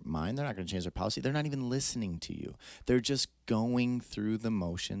change their mind. They're not going to change their policy. They're not even listening to you. They're just going through the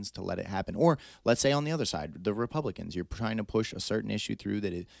motions to let it happen. Or let's say on the other side, the Republicans, you're trying to push a certain issue through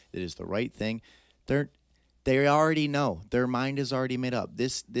that is the right thing. They already know. Their mind is already made up.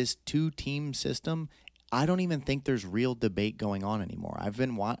 This two-team system, I don't even think there's real debate going on anymore.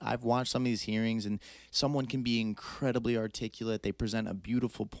 I've watched some of these hearings, and someone can be incredibly articulate. They present a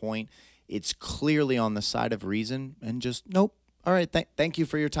beautiful point. It's clearly on the side of reason, and just, nope. All right, thank you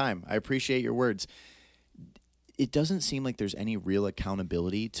for your time. I appreciate your words. It doesn't seem like there's any real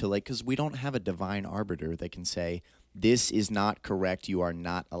accountability to, because we don't have a divine arbiter that can say, this is not correct. You are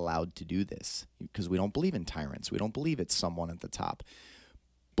not allowed to do this, because we don't believe in tyrants. We don't believe it's someone at the top.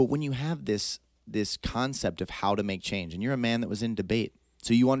 But when you have this concept of how to make change, and you're a man that was in debate,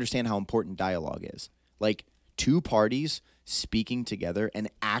 so you understand how important dialogue is. Like, two parties speaking together and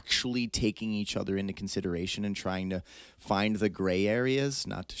actually taking each other into consideration and trying to find the gray areas,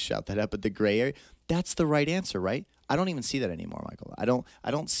 not to shout that out, but the gray area, that's the right answer, right? I don't even see that anymore, Michael.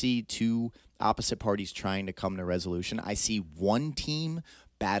 I don't see two opposite parties trying to come to resolution. I see one team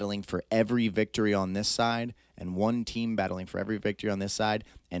battling for every victory on this side and one team battling for every victory on this side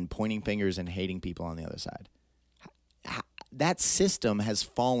and pointing fingers and hating people on the other side. that system has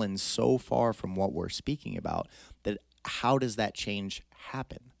fallen so far from what we're speaking about that how does that change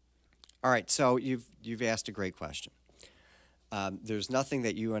happen? All right, so you've asked a great question. There's nothing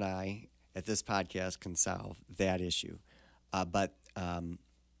that you and I at this podcast can solve that issue, but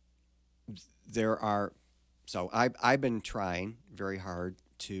there are. So I've been trying very hard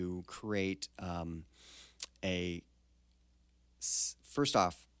to create first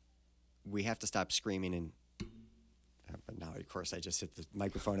off, we have to stop screaming and. But now, of course, I just hit the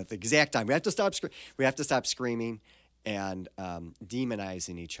microphone at the exact time. We have to stop screaming and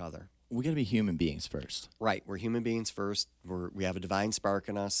demonizing each other. We got to be human beings first. Right. We're human beings first. We have a divine spark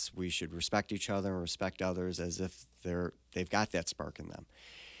in us. We should respect each other and respect others as if they've got that spark in them.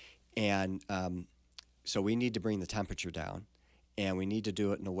 And so we need to bring the temperature down, and we need to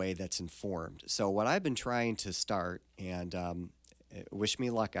do it in a way that's informed. So what I've been trying to start, and wish me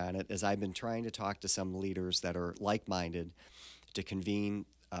luck on it, is I've been trying to talk to some leaders that are like-minded to convene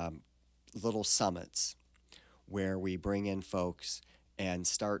little summits where we bring in folks and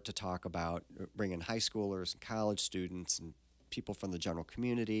start to talk about, bring in high schoolers and college students and people from the general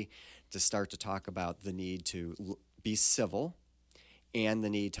community to start to talk about the need to be civil and the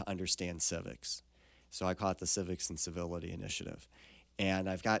need to understand civics. So I call it the Civics and Civility Initiative. And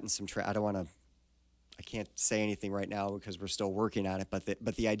I've gotten some, I can't say anything right now because we're still working on it, but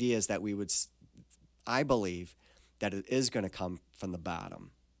the idea is that I believe that it is going to come from the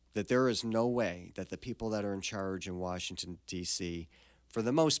bottom, that there is no way that the people that are in charge in Washington, D.C., for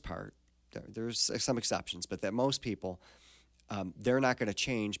the most part, there's some exceptions, but that most people, they're not going to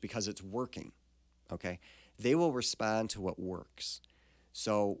change because it's working, okay? They will respond to what works.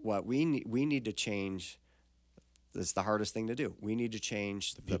 So what we need to change, this is the hardest thing to do. We need to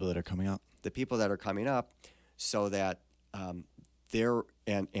change the people that are coming up. The people that are coming up so that they're,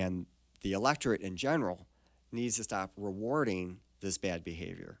 and the electorate in general needs to stop rewarding this bad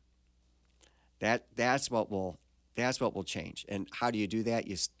behavior. That's what will change. And how do you do that?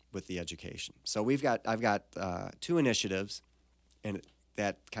 With the education. So I've got two initiatives, and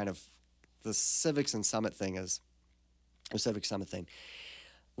that kind of the Civics and Summit thing is a Civic Summit thing.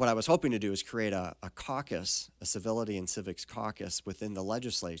 What I was hoping to do is create a caucus, a civility and civics caucus within the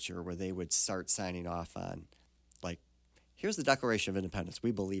legislature where they would start signing off on, like, here's the Declaration of Independence.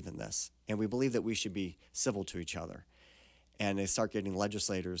 We believe in this, and we believe that we should be civil to each other. And they start getting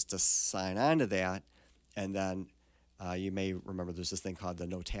legislators to sign on to that, and then you may remember there's this thing called the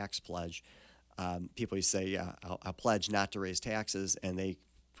no tax pledge. People used to say, yeah, I'll pledge not to raise taxes, and they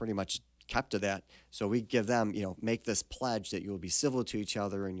pretty much kept to that. So we give them, make this pledge that you will be civil to each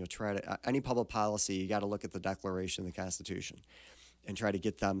other, and you'll try to, any public policy, you got to look at the Declaration and the Constitution and try to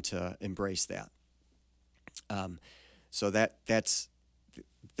get them to embrace that. So that's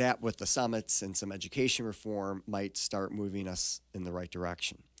that with the summits and some education reform might start moving us in the right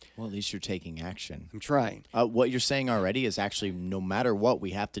direction. Well, at least you're taking action. I'm trying. What you're saying already is actually no matter what,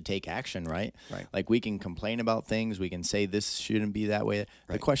 we have to take action, right? Right. Like we can complain about things. We can say this shouldn't be that way. Right.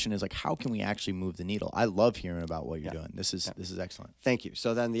 The question is, like, how can we actually move the needle? I love hearing about what you're doing. This is excellent. Thank you.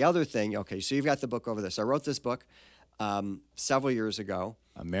 So then the other thing, okay, so you've got the book over there. So I wrote this book several years ago.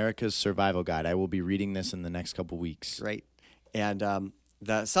 America's Survival Guide. I will be reading this in the next couple weeks. Great. And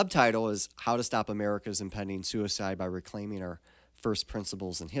the subtitle is How to Stop America's Impending Suicide by Reclaiming Our First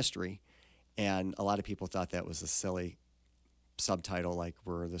Principles in History. And a lot of people thought that was a silly subtitle, like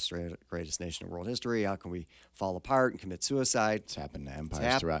we're the greatest nation in world history. How can we fall apart and commit suicide? It's happened to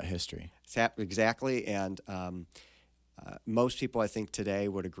empires throughout history. Exactly. And most people, I think, today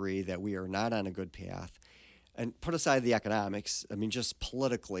would agree that we are not on a good path. And put aside the economics, I mean, just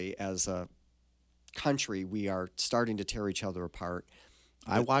politically as a country, we are starting to tear each other apart.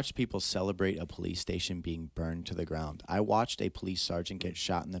 I watched people celebrate a police station being burned to the ground. I watched a police sergeant get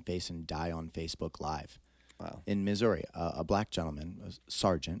shot in the face and die on Facebook Live. Wow. In Missouri, a black gentleman, a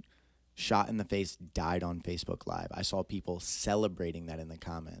sergeant, shot in the face, died on Facebook Live. I saw people celebrating that in the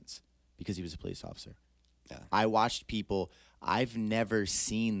comments because he was a police officer. Yeah. I watched people. I've never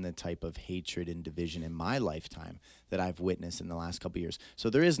seen the type of hatred and division in my lifetime that I've witnessed in the last couple of years.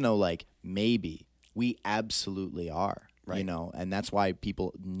 So there is no, like, maybe. We absolutely are. Right. And that's why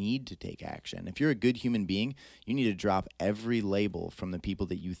people need to take action. If you're a good human being, you need to drop every label from the people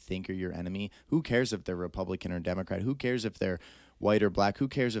that you think are your enemy. Who cares if they're Republican or Democrat? Who cares if they're white or black? Who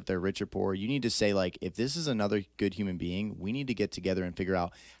cares if they're rich or poor? You need to say, like, if this is another good human being, we need to get together and figure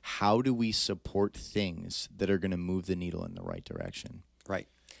out how do we support things that are going to move the needle in the right direction. Right.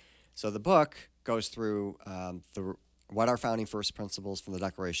 So the book goes through what our founding first principles from the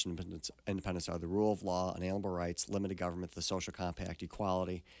Declaration of Independence are: the rule of law, unalienable rights, limited government, the social compact,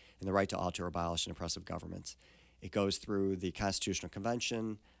 equality, and the right to alter or abolish oppressive governments. It goes through the Constitutional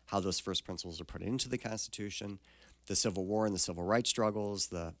Convention, how those first principles are put into the Constitution, the Civil War and the Civil Rights struggles,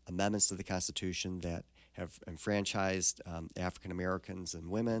 the amendments to the Constitution that have enfranchised African Americans and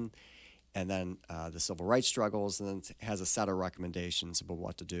women, and then the Civil Rights struggles, and then it has a set of recommendations about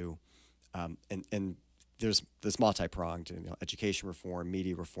what to do. And there's this multi-pronged, education reform,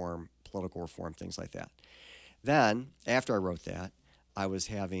 media reform, political reform, things like that. Then, after I wrote that, I was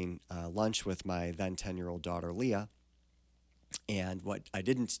having lunch with my then 10-year-old daughter, Leah, and what I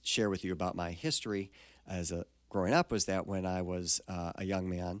didn't share with you about my history as growing up was that when I was a young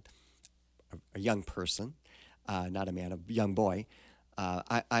man, a young person, not a man, a young boy,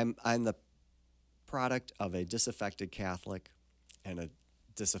 I'm the product of a disaffected Catholic and a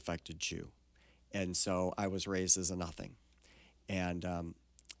disaffected Jew. And so I was raised as a nothing. And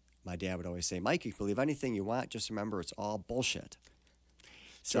my dad would always say, Mike, you can believe anything you want, just remember it's all bullshit.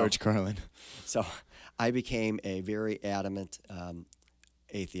 George Carlin. So I became a very adamant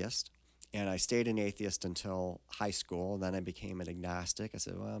atheist, and I stayed an atheist until high school. Then I became an agnostic. I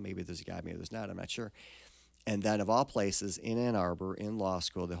said, well, maybe there's a God, maybe there's not, I'm not sure. And then of all places, in Ann Arbor, in law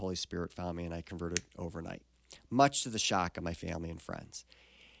school, the Holy Spirit found me, and I converted overnight, much to the shock of my family and friends.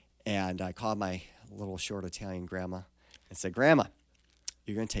 And I called my little short Italian grandma and said, Grandma,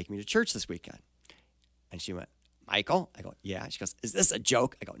 you're going to take me to church this weekend. And she went, Michael? I go, yeah. She goes, is this a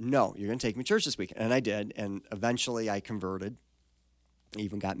joke? I go, no, you're going to take me to church this weekend. And I did. And eventually I converted,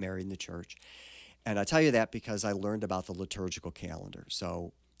 even got married in the church. And I tell you that because I learned about the liturgical calendar.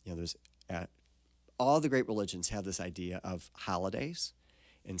 So, there's all the great religions have this idea of holidays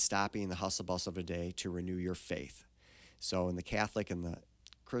and stopping the hustle bustle of a day to renew your faith. So in the Catholic and the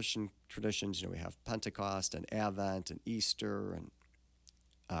Christian traditions, we have Pentecost and Advent and Easter and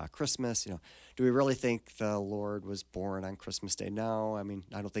Christmas. Do we really think the Lord was born on Christmas Day? No. I mean,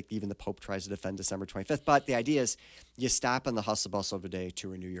 I don't think even the Pope tries to defend December 25th. But the idea is you stop on the hustle bustle of a day to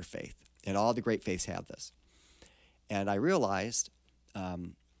renew your faith. And all the great faiths have this. And I realized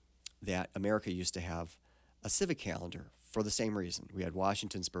that America used to have a civic calendar for the same reason. We had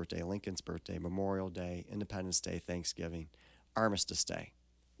Washington's birthday, Lincoln's birthday, Memorial Day, Independence Day, Thanksgiving, Armistice Day.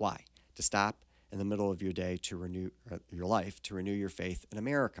 Why? To stop in the middle of your day to renew your life, to renew your faith in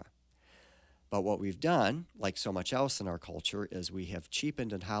America. But what we've done, like so much else in our culture, is we have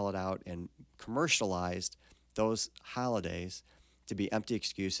cheapened and hollowed out and commercialized those holidays to be empty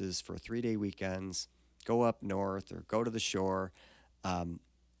excuses for 3-day weekends, go up north or go to the shore,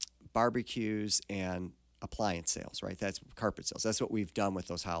 barbecues and appliance sales, right? That's carpet sales. That's what we've done with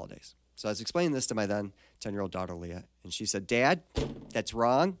those holidays. So I was explaining this to my then 10-year-old daughter, Leah, and she said, Dad, that's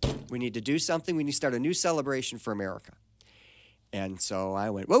wrong. We need to do something. We need to start a new celebration for America. And so I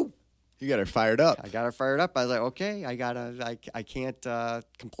went, whoa. You got her fired up. I got her fired up. I was like, okay, I can't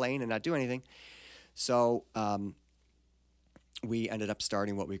complain and not do anything. So we ended up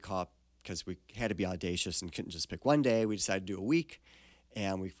starting what we call, because we had to be audacious and couldn't just pick one day, we decided to do a week,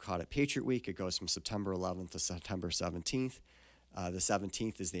 and we called it Patriot Week. It goes from September 11th to September 17th. The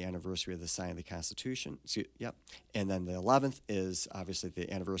 17th is the anniversary of the signing of the Constitution. And then the 11th is obviously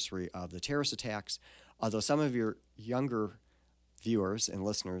the anniversary of the terrorist attacks. Although some of your younger viewers and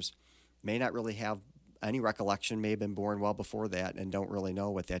listeners may not really have any recollection, may have been born well before that and don't really know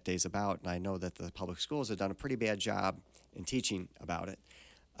what that day's about. And I know that the public schools have done a pretty bad job in teaching about it.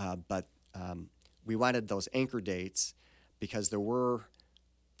 But we wanted those anchor dates because there were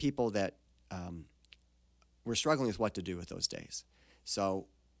people that we're struggling with what to do with those days. So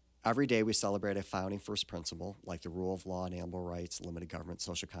every day we celebrate a founding first principle, like the rule of law, inalienable rights, limited government,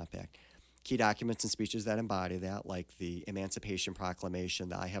 social compact. Key documents and speeches that embody that, like the Emancipation Proclamation,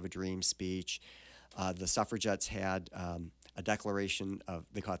 the I Have a Dream speech. The suffragettes had a declaration of,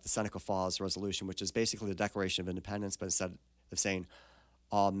 they call it the Seneca Falls Resolution, which is basically the Declaration of Independence, but instead of saying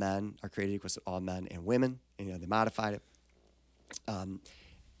all men are created equal, all men and women, and they modified it.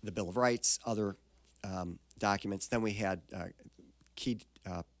 The Bill of Rights, other documents. Then we had key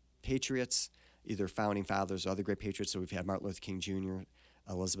patriots, either founding fathers or other great patriots. So we've had Martin Luther King Jr.,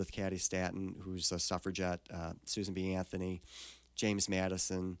 Elizabeth Cady Stanton, who's a suffragette, Susan B. Anthony, James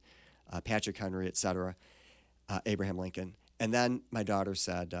Madison, Patrick Henry, etc., Abraham Lincoln. And then my daughter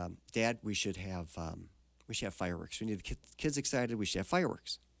said, Dad, we should have fireworks. We need the kids excited. We should have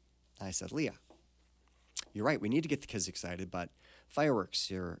fireworks. And I said, Leah, you're right. We need to get the kids excited, but fireworks,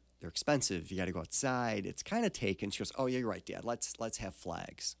 they're expensive. You got to go outside. It's kind of taken. She goes, oh, yeah, you're right, Dad. Let's have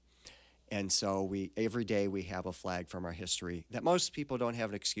flags. And so every day we have a flag from our history that most people don't have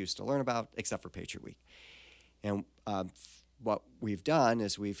an excuse to learn about, except for Patriot Week. And what we've done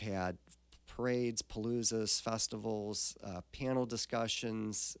is we've had parades, paloozas, festivals, panel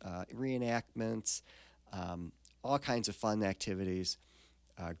discussions, reenactments, all kinds of fun activities,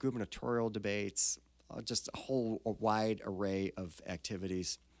 gubernatorial debates, just a wide array of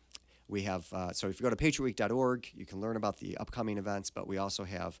activities. We have, so if you go to patriotweek.org, you can learn about the upcoming events, but we also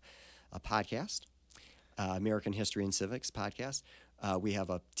have a podcast, American History and Civics podcast. We have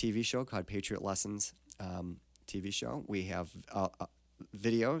a TV show called Patriot Lessons TV show. We have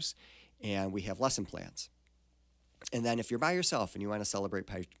videos, and we have lesson plans. And then if you're by yourself and you want to celebrate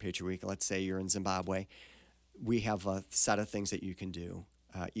Patriot Week, let's say you're in Zimbabwe, we have a set of things that you can do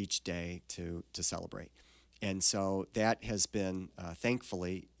each day to celebrate. And so that has been,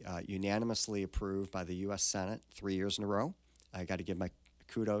 thankfully, unanimously approved by the U.S. Senate 3 years in a row. I got to give my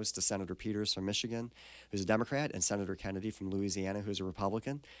kudos to Senator Peters from Michigan, who's a Democrat, and Senator Kennedy from Louisiana, who's a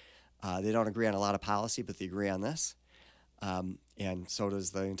Republican. They don't agree on a lot of policy, but they agree on this. And so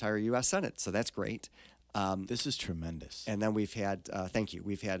does the entire U.S. Senate, so that's great. This is tremendous. And then we've had, thank you,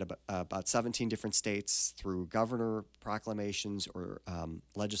 we've had about 17 different states through governor proclamations or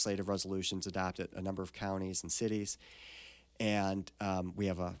legislative resolutions adopted, a number of counties and cities. And we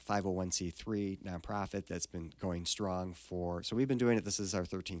have a 501c3 nonprofit that's been going strong so we've been doing it, this is our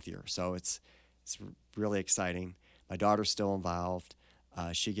 13th year. So it's really exciting. My daughter's still involved.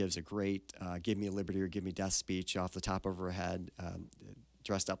 She gives a great give me liberty or give me death speech off the top of her head,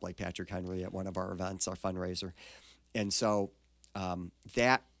 dressed up like Patrick Henry at one of our events, our fundraiser. And so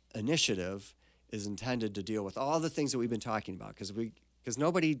that initiative is intended to deal with all the things that we've been talking about, because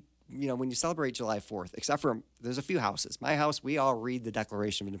nobody, when you celebrate July 4th, except for there's a few houses. My house, we all read the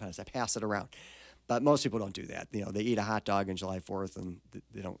Declaration of Independence. I pass it around. But most people don't do that. They eat a hot dog on July 4th, and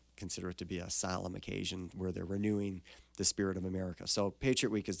they don't consider it to be a solemn occasion where they're renewing the spirit of America. So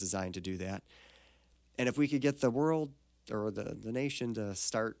Patriot Week is designed to do that. And if we could get the world or the nation to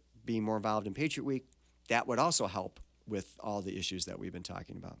start being more involved in Patriot Week, that would also help with all the issues that we've been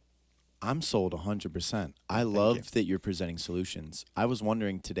talking about. I'm sold 100%. I love that you're presenting solutions. I was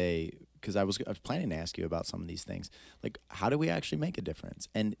wondering today, because I was planning to ask you about some of these things, like how do we actually make a difference?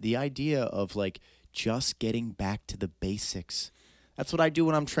 And the idea of like just getting back to the basics. That's what I do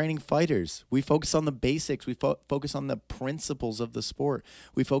when I'm training fighters. We focus on the basics. We focus on the principles of the sport.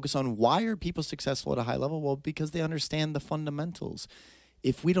 We focus on why are people successful at a high level? Well, because they understand the fundamentals.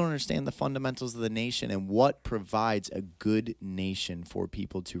 If we don't understand the fundamentals of the nation and what provides a good nation for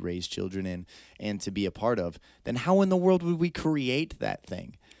people to raise children in and to be a part of, then how in the world would we create that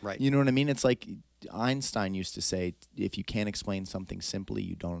thing? Right. You know what I mean? It's like Einstein used to say, if you can't explain something simply,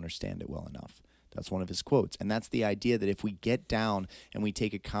 you don't understand it well enough. That's one of his quotes. And that's the idea that if we get down and we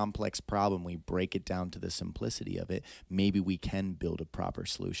take a complex problem, we break it down to the simplicity of it, maybe we can build a proper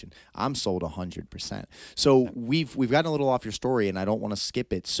solution. I'm sold 100%. So we've gotten a little off your story, and I don't want to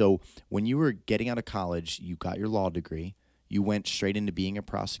skip it. So when you were getting out of college, you got your law degree. You went straight into being a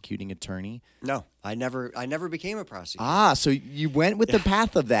prosecuting attorney? No, I never became a prosecutor. Ah, so you went with the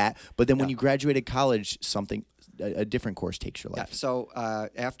path of that, but then when you graduated college, a different course takes your life. Yeah, so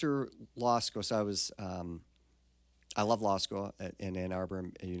after law school, so I love law school in Ann Arbor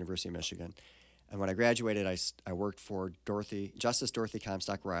at University of Michigan. And when I graduated, I worked for Justice Dorothy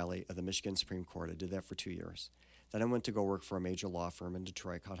Comstock Riley of the Michigan Supreme Court. I did that for 2 years. Then I went to go work for a major law firm in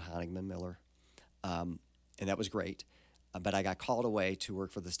Detroit called Honigman Miller, and that was great. But I got called away to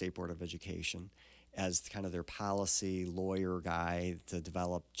work for the State Board of Education as kind of their policy lawyer guy to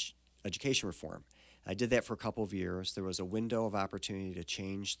develop education reform. I did that for a couple of years. There was a window of opportunity to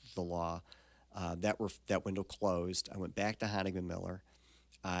change the law. That window closed. I went back to Honigman Miller.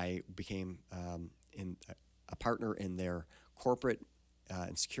 I became a partner in their corporate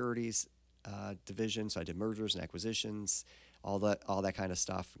and securities division. So I did mergers and acquisitions, all that kind of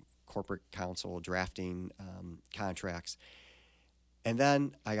stuff, corporate counsel, drafting contracts. And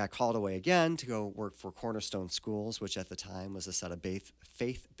then I got called away again to go work for Cornerstone Schools, which at the time was a set of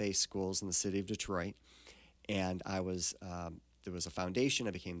faith-based schools in the city of Detroit. And there was a foundation.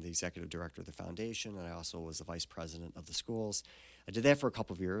 I became the executive director of the foundation, and I also was the vice president of the schools. I did that for a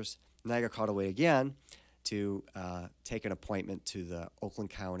couple of years. And then I got called away again to take an appointment to the Oakland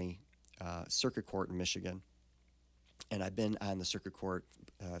County Circuit Court in Michigan. And I've been on the circuit court.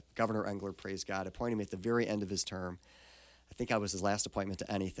 Governor Engler, praise God, appointed me at the very end of his term. I think I was his last appointment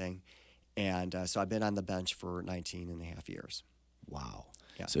to anything. And so I've been on the bench for 19 and a half years. Wow.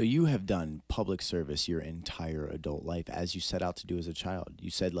 Yeah. So you have done public service your entire adult life as you set out to do as a child. You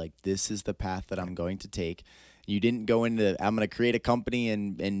said, like, this is the path that I'm going to take. You didn't go into, I'm going to create a company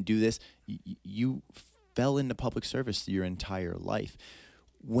and do this. You fell into public service your entire life.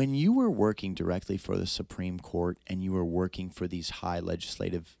 When you were working directly for the Supreme Court and you were working for these high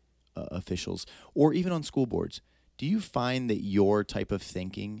legislative officials or even on school boards, do you find that your type of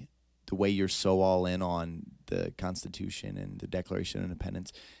thinking, the way you're so all in on the Constitution and the Declaration of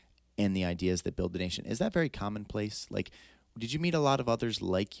Independence and the ideas that build the nation, is that very commonplace? Like, did you meet a lot of others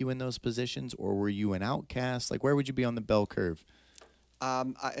like you in those positions, or were you an outcast? Like, where would you be on the bell curve?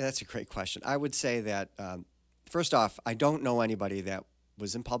 That's a great question. I would say that, first off, I don't know anybody that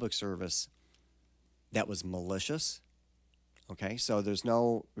was in public service that was malicious. Okay, so there's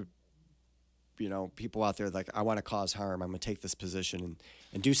no, people out there like, I want to cause harm. I'm going to take this position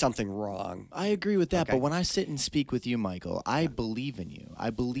and do something wrong. I agree with that, Okay. but when I sit and speak with you, Michael, I believe in you.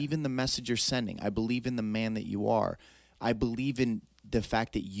 I believe in the message you're sending. I believe in the man that you are. I believe in the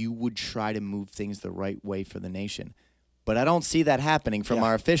fact that you would try to move things the right way for the nation. But I don't see that happening from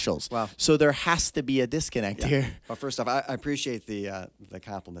our officials. Well, so there has to be a disconnect here. Well, first off, I appreciate the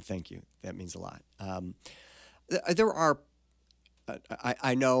compliment. Thank you. That means a lot. There are,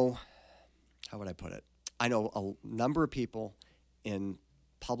 I know, how would I put it? I know a number of people in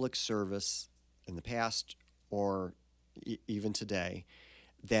public service in the past or even today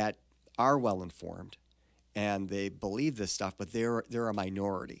that are well informed and they believe this stuff, but they're a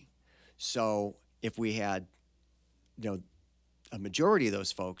minority. So if we had, a majority of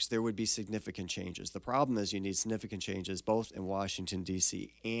those folks, there would be significant changes. The problem is you need significant changes both in Washington,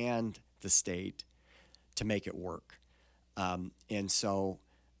 D.C. and the state to make it work. And to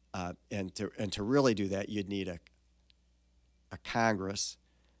really do that, you'd need a Congress,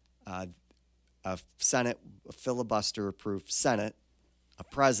 a Senate, a filibuster-approved Senate, a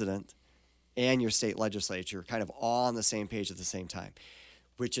president, and your state legislature kind of all on the same page at the same time,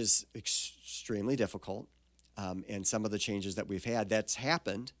 which is extremely difficult. And some of the changes that we've had, that's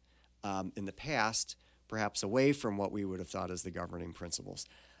happened in the past, perhaps away from what we would have thought as the governing principles.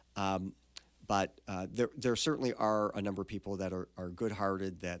 But there certainly are a number of people that are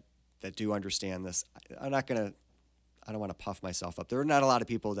good-hearted that do understand this. I don't want to puff myself up. There are not a lot of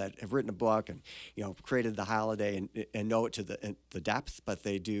people that have written a book and created the holiday and know it to the depth, but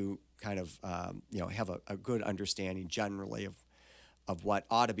they do kind of have a good understanding generally of what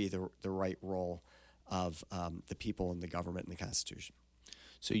ought to be the right role of the people and the government and the Constitution.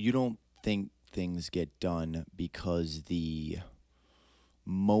 So you don't think things get done because the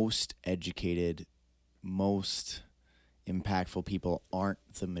most educated, most impactful people aren't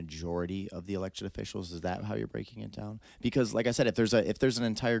the majority of the elected officials? Is that how you're breaking it down? Because, like I said, if there's an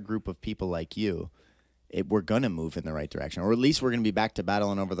entire group of people like you, we're going to move in the right direction, or at least we're going to be back to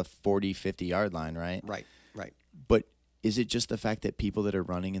battling over the 40, 50-yard line, right? Right. But is it just the fact that people that are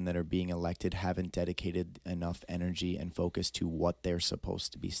running and that are being elected haven't dedicated enough energy and focus to what they're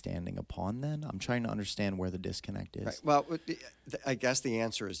supposed to be standing upon then? I'm trying to understand where the disconnect is. Right. Well, I guess the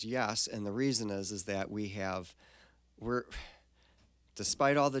answer is yes, and the reason is that we're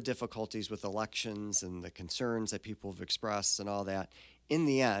despite all the difficulties with elections and the concerns that people have expressed and all that, in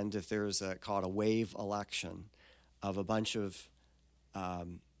the end, if there's called a wave election of a bunch of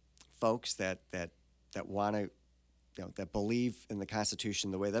folks that want to, that believe in the Constitution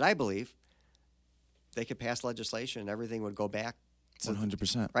the way that I believe, they could pass legislation and everything would go back to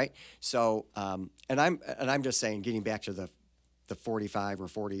 100%. Right. So, and I'm just saying, getting back to the 45 or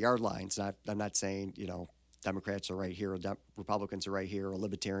 40-yard lines. I'm not saying Democrats are right here, or Republicans are right here, or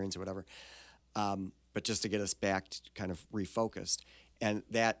Libertarians or whatever. But just to get us back to kind of refocused,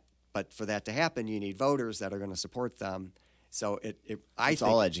 but for that to happen, you need voters that are going to support them. So I think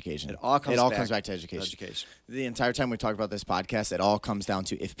all education. It all comes back to education. Education. The entire time we talk about this podcast, it all comes down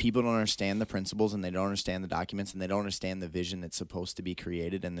to, if people don't understand the principles and they don't understand the documents and they don't understand the vision that's supposed to be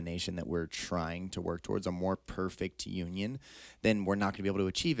created in the nation that we're trying to work towards, a more perfect union, then we're not going to be able to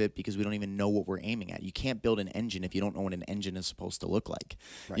achieve it because we don't even know what we're aiming at. You can't build an engine if you don't know what an engine is supposed to look like.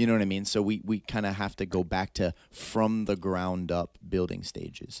 Right. You know what I mean? So we kind of have to go back to from the ground up building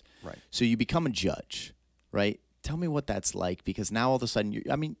stages. Right. So you become a judge, right? Tell me what that's like, because now all of a sudden,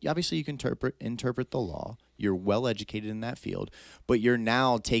 obviously you can interpret the law. You're well educated in that field, but you're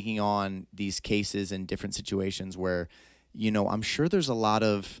now taking on these cases and different situations where, I'm sure there's a lot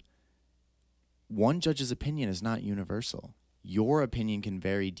of, one judge's opinion is not universal. Your opinion can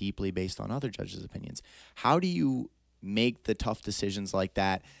vary deeply based on other judges' opinions. How do you make the tough decisions like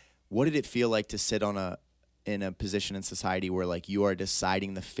that? What did it feel like to sit in a position in society where you are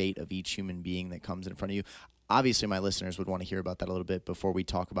deciding the fate of each human being that comes in front of you? Obviously, my listeners would want to hear about that a little bit before we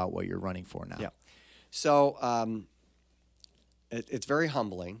talk about what you're running for now. Yeah. So it's very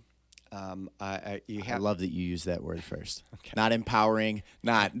humbling. I love that you use that word first. Okay. Not empowering,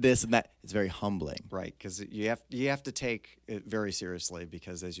 not this and that. It's very humbling. Right, because you have to take it very seriously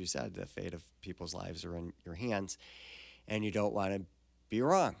because, as you said, the fate of people's lives are in your hands, and you don't want to be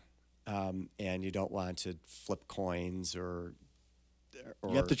wrong, and you don't want to flip coins or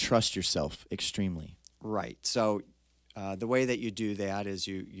You have to trust yourself extremely. Right. So the way that you do that is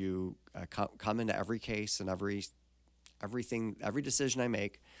you come into every case and every decision I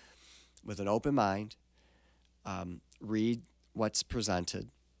make with an open mind, read what's presented,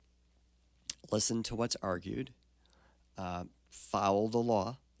 listen to what's argued, follow the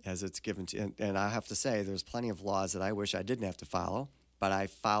law as it's given to. And I have to say, there's plenty of laws that I wish I didn't have to follow, but I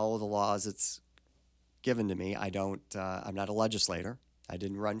follow the laws it's given to me. I don't. I'm not a legislator. I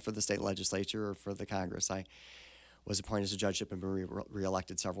didn't run for the state legislature or for the Congress. I was appointed as a judgeship and been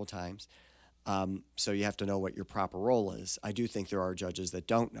reelected several times. So you have to know what your proper role is. I do think there are judges that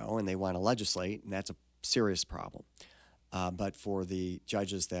don't know and they want to legislate, and that's a serious problem. But for the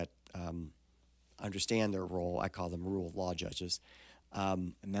judges that understand their role, I call them rule of law judges.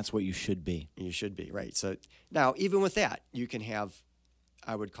 And that's what you should be. You should be, right. So now, even with that, you can have,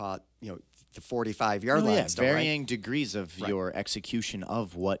 I would call it, the 45-yard line. Still, varying right? degrees of Right. your execution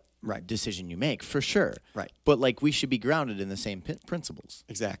of what Right. decision you make, for sure. Right. But we should be grounded in the same principles.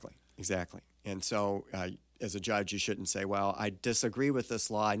 Exactly. And so as a judge, you shouldn't say, well, I disagree with this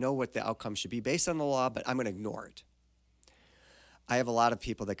law. I know what the outcome should be based on the law, but I'm going to ignore it. I have a lot of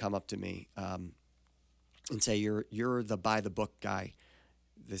people that come up to me and say, you're the by-the-book guy.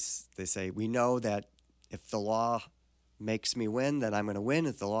 They say, we know that if the law makes me win, then I'm going to win.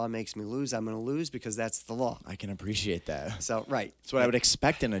 If the law makes me lose, I'm going to lose because that's the law. I can appreciate that. So, right. That's what I would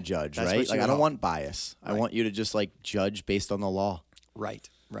expect in a judge, That's right? what you I don't hope. want bias. I Right. want you to just judge based on the law. Right.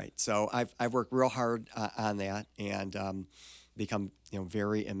 So I've worked real hard on that and become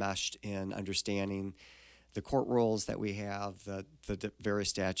very enmeshed in understanding the court rules that we have, the various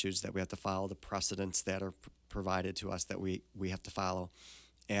statutes that we have to follow, the precedents that are provided to us that we have to follow,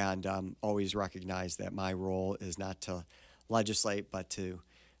 and always recognize that my role is not to legislate but to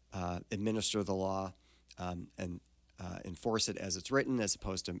administer the law and enforce it as it's written as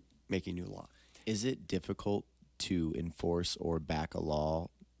opposed to making new law. Is it difficult to enforce or back a law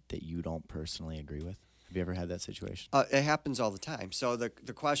that you don't personally agree with? Have you ever had that situation? It happens all the time. So the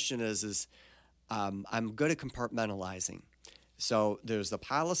question is I'm good at compartmentalizing. So there's the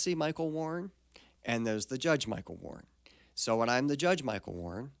policy Michael Warren, and there's the judge Michael Warren. So when I'm the judge Michael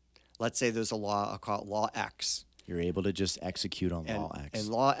Warren, let's say there's a law, I'll call it Law X. You're able to just execute on Law X. And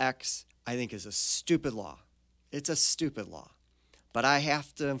Law X, I think, is a stupid law. It's a stupid law. But I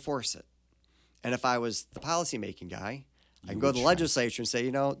have to enforce it. And if I was the policy-making guy, I can go to the legislature and say,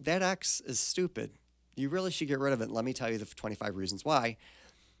 that X is stupid. You really should get rid of it. Let me tell you the 25 reasons why.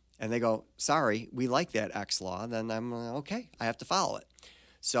 And they go, sorry, we like that X law. Then I'm okay. I have to follow it.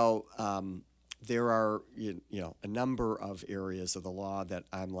 So there are a number of areas of the law that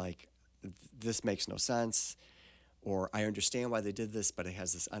I'm like, this makes no sense, or I understand why they did this, but it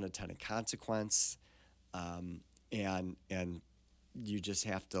has this unintended consequence, and you just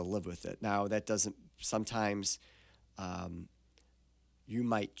have to live with it. Now that doesn't sometimes. You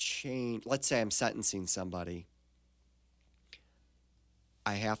might change. Let's say I'm sentencing somebody.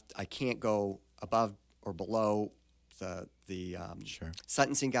 I can't go above or below the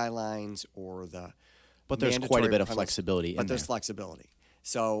sentencing guidelines or the. But there's quite a bit of penalties. flexibility. But there's flexibility,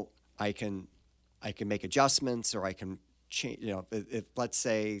 so I can make adjustments, or I can change. If let's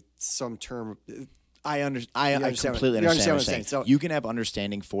say some term. I completely understand what you're saying. So you can have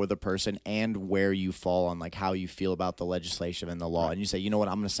understanding for the person and where you fall on how you feel about the legislation and the law. Right. And you say, you know what,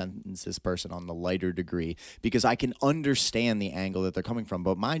 I'm going to sentence this person on the lighter degree because I can understand the angle that they're coming from.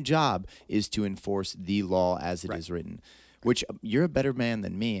 But my job is to enforce the law as it is written, which you're a better man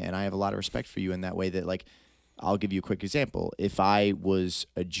than me. And I have a lot of respect for you in that way that I'll give you a quick example. If I was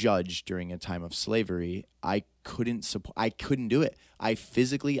a judge during a time of slavery, I couldn't do it. I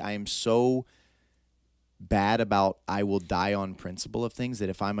am so bad about I will die on principle of things that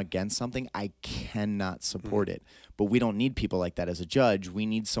if I'm against something, I cannot support it. But we don't need people like that as a judge. We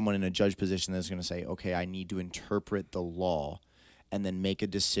need someone in a judge position that's going to say, okay, I need to interpret the law and then make a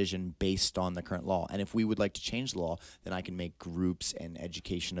decision based on the current law. And if we would like to change the law, then I can make groups and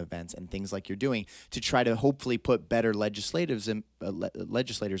education events and things like you're doing to try to hopefully put better legislators in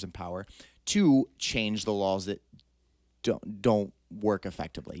power to change the laws that don't work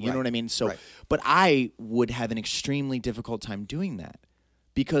effectively. You know what I mean? So, but I would have an extremely difficult time doing that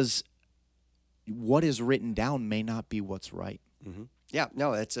because what is written down may not be what's right. Mm-hmm. Yeah,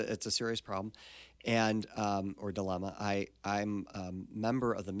 no, it's a serious problem, and or dilemma. I'm a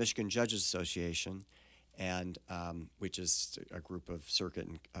member of the Michigan Judges Association, and which is a group of circuit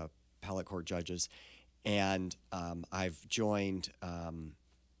and appellate court judges, and I've joined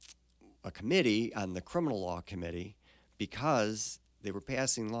a committee on the criminal law committee because they were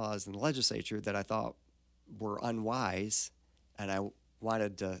passing laws in the legislature that I thought were unwise, and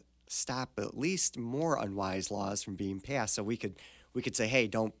wanted to stop at least more unwise laws from being passed. So we could say, hey,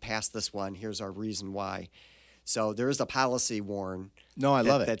 don't pass this one. Here's our reason why. So there is a policy, Warren. No, I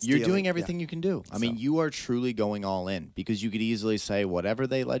love it. You're doing everything you can do. I mean, you are truly going all in, because you could easily say whatever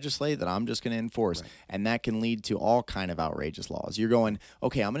they legislate that I'm just going to enforce. Right. And that can lead to all kind of outrageous laws. You're going,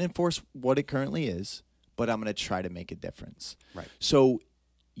 okay, I'm going to enforce what it currently is, but I'm going to try to make a difference. Right. So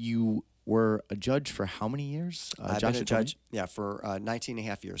you were a judge for how many years? I've been a judge, for 19 and a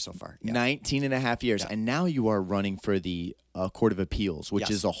half years so far. Yeah. 19 and a half years. Yeah. And now you are running for the Court of Appeals,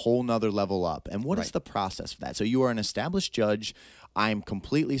 which is a whole nother level up. And what is the process for that? So you are an established judge. I'm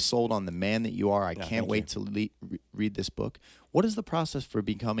completely sold on the man that you are. I can't wait to read this book. What is the process for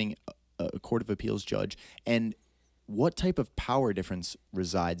becoming a Court of Appeals judge? And what type of power difference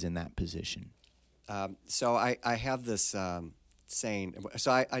resides in that position? So I have this... saying,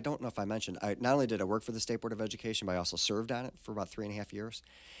 so I don't know if I mentioned, not only did I work for the State Board of Education, but I also served on it for about 3.5 years.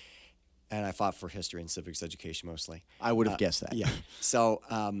 And I fought for history and civics education mostly. I would have guessed that. Yeah. So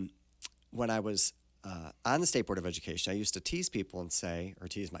when I was on the State Board of Education, I used to tease people and say, or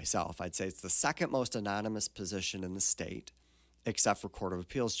tease myself, I'd say it's the second most anonymous position in the state, except for Court of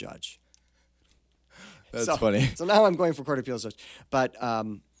Appeals judge. That's funny. So now I'm going for Court of Appeals judge. But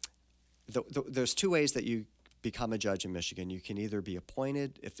there's two ways that you become a judge in Michigan. You can either be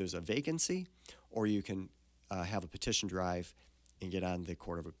appointed if there's a vacancy, or you can have a petition drive and get on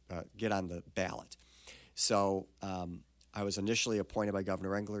the ballot. So I was initially appointed by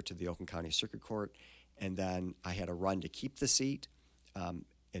Governor Engler to the Oakland County Circuit Court, and then I had a run to keep the seat.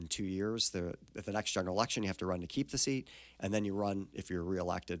 In 2 years, at the next general election, you have to run to keep the seat, and then you run if you're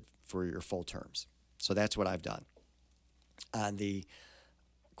reelected for your full terms. So that's what I've done. On the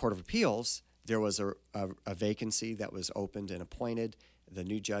Court of Appeals, there was a vacancy that was opened and appointed. The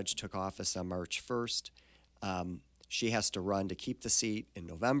new judge took office on March 1st. She has to run to keep the seat in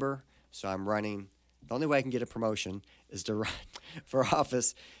November, so I'm running. The only way I can get a promotion is to run for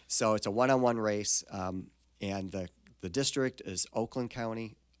office. So it's a one-on-one race, and the district is Oakland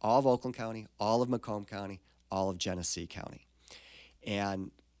County, all of Oakland County, all of Macomb County, all of Genesee County.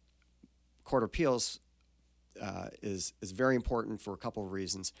 And Court of Appeals is very important for a couple of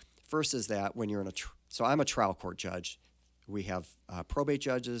reasons. First is that when you're so I'm a trial court judge. We have probate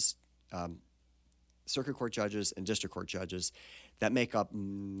judges, circuit court judges, and district court judges that make up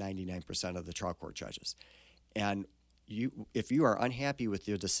 99% of the trial court judges. And if you are unhappy with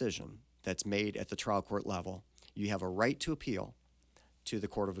your decision that's made at the trial court level, you have a right to appeal to the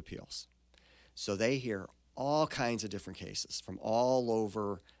Court of Appeals. So they hear all kinds of different cases from all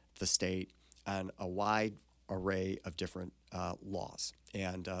over the state on a wide array of different laws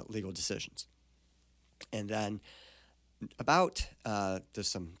and legal decisions. And then there's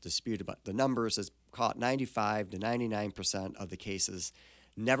some dispute about the numbers, is caught 95 to 99% of the cases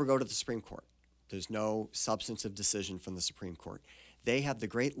never go to the Supreme Court. There's no substantive decision from the Supreme Court. They have the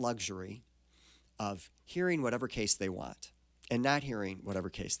great luxury of hearing whatever case they want and not hearing whatever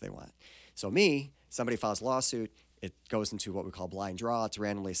case they want. So somebody files a lawsuit, it goes into what we call blind draw. It's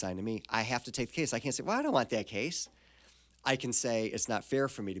randomly assigned to me. I have to take the case. I can't say, well, I don't want that case. I can say it's not fair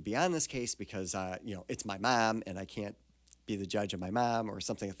for me to be on this case because, it's my mom and I can't be the judge of my mom or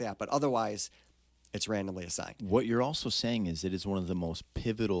something like that. But otherwise, it's randomly assigned. What you're also saying is it is one of the most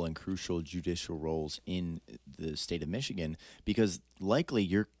pivotal and crucial judicial roles in the state of Michigan, because likely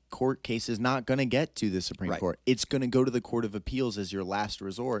your court case is not going to get to the Supreme Court. It's going to go to the Court of Appeals as your last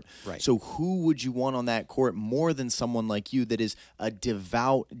resort. Right. So who would you want on that court more than someone like you that is a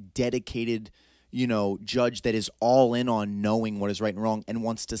devout, dedicated, judge that is all in on knowing what is right and wrong and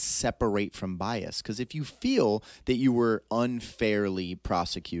wants to separate from bias? Because if you feel that you were unfairly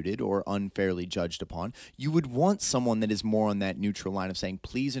prosecuted or unfairly judged upon, you would want someone that is more on that neutral line of saying,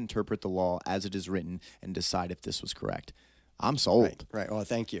 please interpret the law as it is written and decide if this was correct. I'm sold. Right. Well,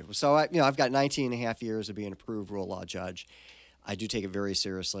 thank you. So, I've got 19 and a half years of being an approved rule of law judge. I do take it very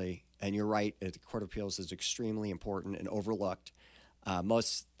seriously. And you're right, the Court of Appeals is extremely important and overlooked.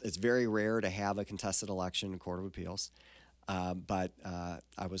 It's very rare to have a contested election in Court of Appeals. But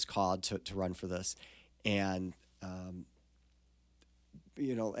I was called to run for this. And,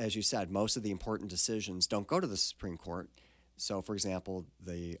 as you said, most of the important decisions don't go to the Supreme Court. So, for example,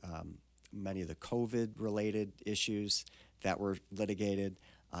 many of the COVID-related issues that were litigated,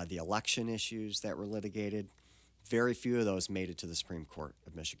 the election issues that were litigated, very few of those made it to the Supreme Court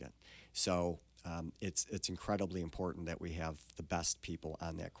of Michigan. So it's incredibly important that we have the best people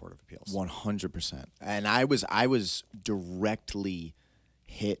on that Court of Appeals. 100%. And I was directly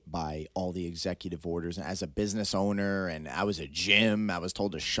hit by all the executive orders. And as a business owner, and I was a gym, I was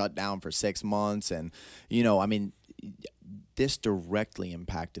told to shut down for 6 months. And, this directly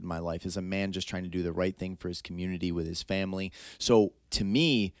impacted my life as a man just trying to do the right thing for his community with his family. So to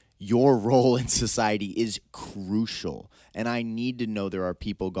me, your role in society is crucial. And I need to know there are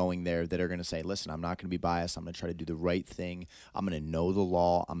people going there that are going to say, listen, I'm not going to be biased. I'm going to try to do the right thing. I'm going to know the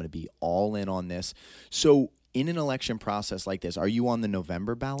law. I'm going to be all in on this. So in an election process like this, are you on the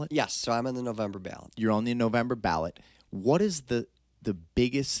November ballot? Yes, so I'm on the November ballot. You're on the November ballot. What is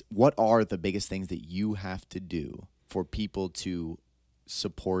what are the biggest things that you have to do for people to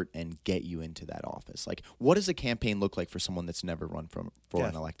support and get you into that office? Like, what does a campaign look like for someone that's never run for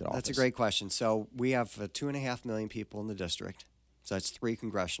an elected office? That's a great question. So we have 2.5 million people in the district. So it's 3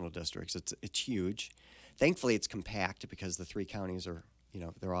 congressional districts. It's huge. Thankfully, it's compact because the 3 counties are,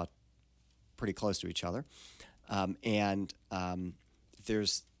 they're all pretty close to each other.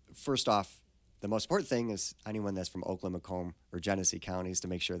 There's, first off, the most important thing is anyone that's from Oakland, Macomb, or Genesee counties to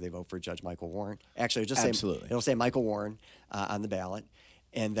make sure they vote for Judge Michael Warren. Actually, it'll say Michael Warren on the ballot.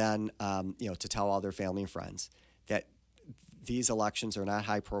 And then, to tell all their family and friends that these elections are not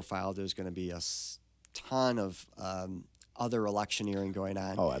high profile. There's going to be a ton of other electioneering going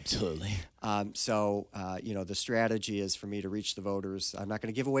on. Oh, absolutely. The strategy is for me to reach the voters. I'm not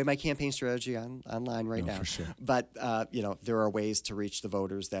going to give away my campaign strategy online right now. For sure. But, there are ways to reach the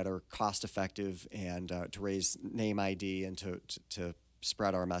voters that are cost effective and to raise name ID and to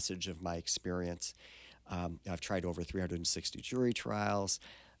spread our message of my experience. I've tried over 360 jury trials.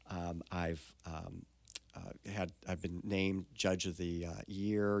 I've been named Judge of the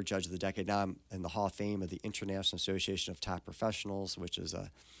Year, Judge of the Decade. Now I'm in the Hall of Fame of the International Association of Top Professionals, which is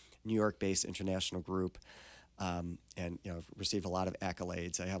a New York-based international group, and I've received a lot of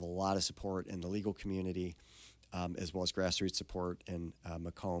accolades. I have a lot of support in the legal community, as well as grassroots support in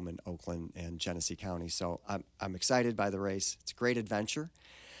Macomb and Oakland and Genesee County. So I'm excited by the race. It's a great adventure,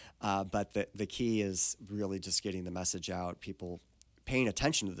 but the key is really just getting the message out. People paying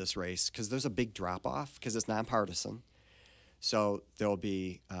attention to this race because there's a big drop-off because it's nonpartisan. So there'll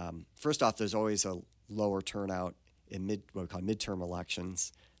be, first off, there's always a lower turnout in what we call midterm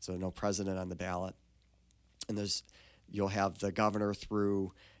elections, so no president on the ballot. And you'll have the governor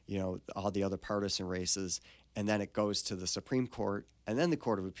through, all the other partisan races, and then it goes to the Supreme Court and then the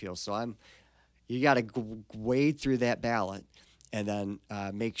Court of Appeals. So you got to wade through that ballot and then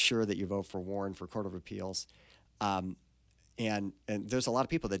make sure that you vote for Warren for Court of Appeals. And there's a lot of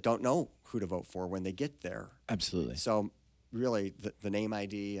people that don't know who to vote for when they get there. Absolutely. So really, the name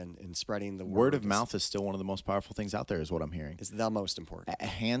ID and spreading the word of mouth is still one of the most powerful things out there, is what I'm hearing. It's the most important.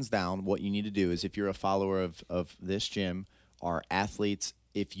 Hands down, what you need to do is, if you're a follower of this gym, our athletes,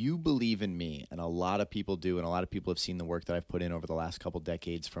 if you believe in me, and a lot of people do, and a lot of people have seen the work that I've put in over the last couple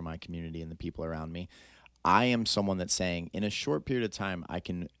decades for my community and the people around me, I am someone that's saying, in a short period of time, I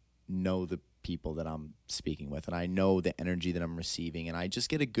can know the people that I'm speaking with, and I know the energy that I'm receiving, and I just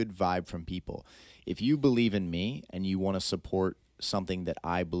get a good vibe from people. If you believe in me and you want to support something that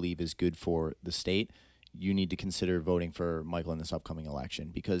I believe is good for the state, you need to consider voting for Michael in this upcoming election,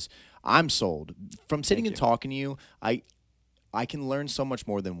 because I'm sold. From sitting and talking to you, I can learn so much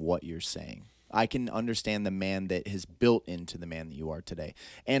more than what you're saying. I can understand the man that has built into the man that you are today.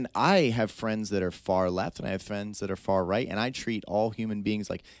 And I have friends that are far left, and I have friends that are far right, and I treat all human beings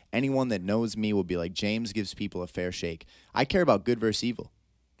like anyone that knows me will be like, James gives people a fair shake. I care about good versus evil.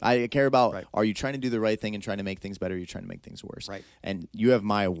 I care about, Are you trying to do the right thing and trying to make things better, or are you trying to make things worse? Right. And you have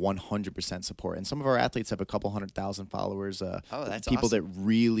my 100% support. And some of our athletes have a couple 100,000 followers, that's people awesome. that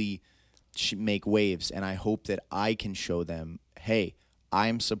really make waves, and I hope that I can show them, hey,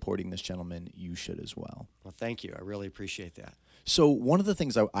 I'm supporting this gentleman. You should as well. Well, thank you. I really appreciate that. So one of the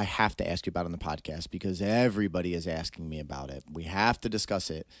things I have to ask you about on the podcast, because everybody is asking me about it, we have to discuss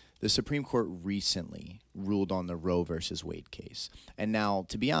it. The Supreme Court recently ruled on the Roe versus Wade case. And now,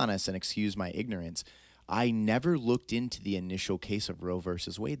 to be honest, and excuse my ignorance, I never looked into the initial case of Roe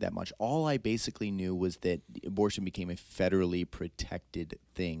versus Wade that much. All I basically knew was that abortion became a federally protected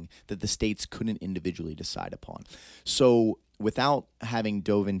thing that the states couldn't individually decide upon. So without having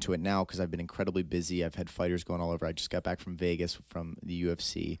dove into it now, because I've been incredibly busy, I've had fighters going all over. I just got back from Vegas from the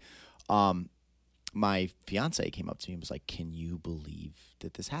UFC. My fiance came up to me and was like, "Can you believe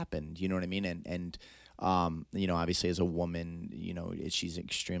that this happened?" You know what I mean? And obviously as a woman, she's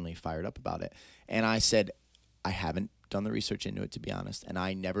extremely fired up about it. And I said, I haven't done the research into it, to be honest, and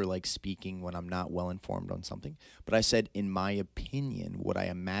I never like speaking when I'm not well informed on something. But I said, in my opinion, what I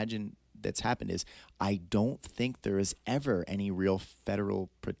imagine that's happened is I don't think there is ever any real federal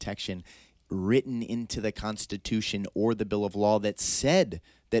protection written into the Constitution or the Bill of Law that said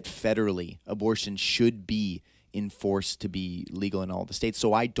that federally abortion should be enforced to be legal in all the states.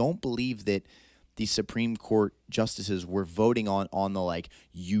 So I don't believe that the Supreme Court justices were voting on the like,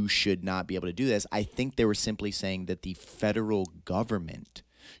 you should not be able to do this. I think they were simply saying that the federal government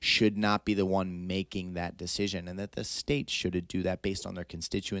should not be the one making that decision, and that the states should do that based on their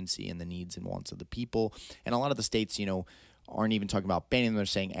constituency and the needs and wants of the people. And a lot of the states, aren't even talking about banning them. They're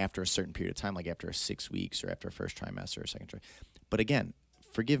saying after a certain period of time, like after 6 weeks or after a first trimester or second trimester. But again,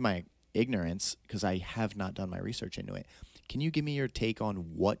 forgive my ignorance because I have not done my research into it. Can you give me your take on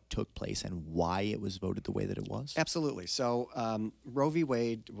what took place and why it was voted the way that it was? Absolutely. So Roe v.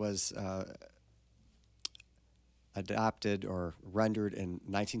 Wade was adopted or rendered in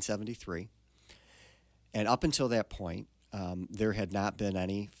 1973. And up until that point, there had not been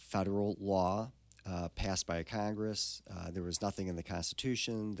any federal law passed by Congress. There was nothing in the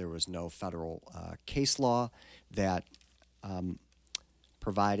Constitution. There was no federal case law that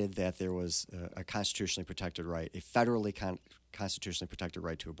provided that there was a constitutionally protected right, a federally constitutionally protected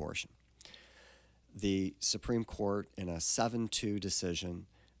right to abortion. The Supreme Court, in a 7-2 decision,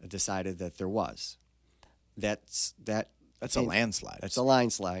 decided that there was. That's a landslide. That's a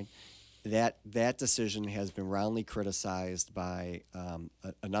landslide. That decision has been roundly criticized by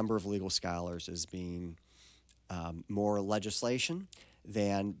a number of legal scholars as being more legislation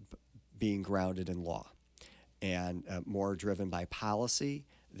than being grounded in law, and more driven by policy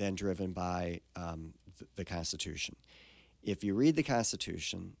than driven by the Constitution. If you read the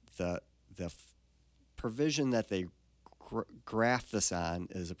Constitution, the provision that they graft this on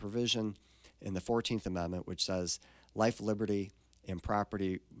is a provision in the 14th Amendment, which says life, liberty, and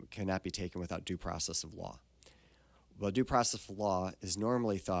property cannot be taken without due process of law. Well, due process of law is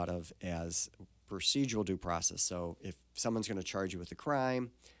normally thought of as procedural due process. So if someone's going to charge you with a crime,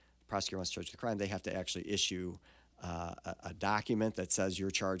 the prosecutor wants to charge you with a crime, they have to actually issue a document that says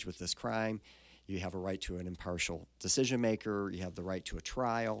you're charged with this crime. You have a right to an impartial decision maker. You have the right to a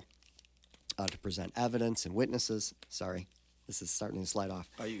trial, to present evidence and witnesses. Sorry, this is starting to slide off.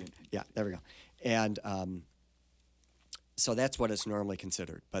 Oh, you can. Yeah, there we go. And so that's what it's normally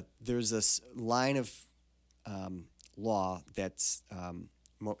considered. But there's this line of law that's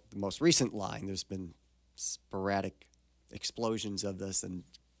the most recent line. There's been sporadic explosions of this and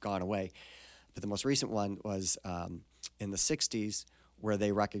gone away. But the most recent one was in the 60s, where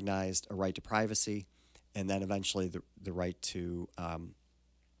they recognized a right to privacy and then eventually the right to an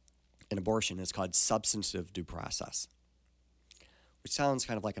abortion. It's called substantive due process, which sounds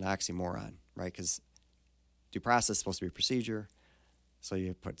kind of like an oxymoron, right? Because due process is supposed to be procedure, so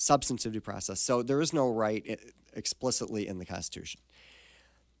you put substantive due process. So there is no right explicitly in the Constitution.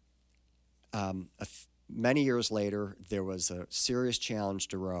 Many years later, there was a serious challenge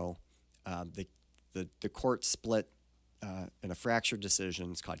to Roe. The court split in a fractured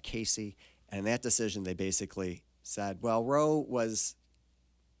decision. It's called Casey. And in that decision, they basically said, well, Roe was,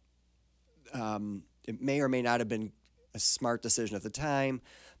 it may or may not have been a smart decision at the time,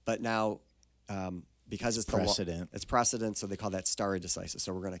 but now because it's precedent. It's precedent, so they call that stare decisis.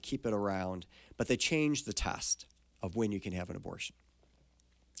 So we're going to keep it around. But they changed the test of when you can have an abortion.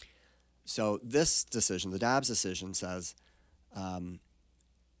 So this decision, the Dobbs decision, says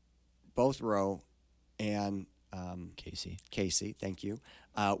both Roe and Casey, thank you,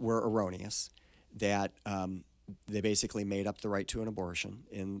 were erroneous, that they basically made up the right to an abortion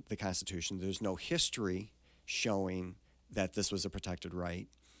in the Constitution. There's no history showing that this was a protected right.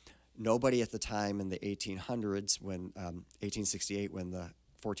 Nobody at the time in the 1800s, when 1868, when the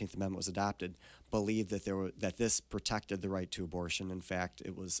 14th Amendment was adopted, believed that this protected the right to abortion. In fact,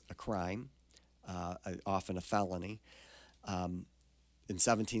 it was a crime, often a felony. In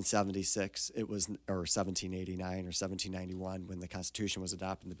 1776, it was, or 1789 or 1791, when the Constitution was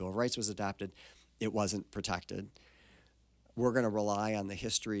adopted and the Bill of Rights was adopted, it wasn't protected. We're going to rely on the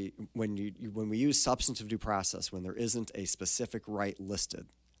history. When we use substantive due process, when there isn't a specific right listed,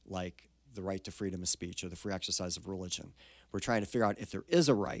 like the right to freedom of speech or the free exercise of religion, we're trying to figure out if there is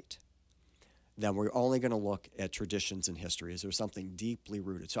a right, then we're only going to look at traditions and history. Is there something deeply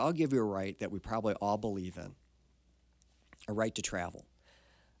rooted? So I'll give you a right that we probably all believe in, a right to travel.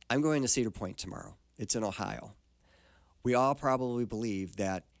 I'm going to Cedar Point tomorrow. It's in Ohio. We all probably believe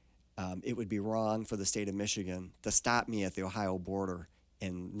that it would be wrong for the state of Michigan to stop me at the Ohio border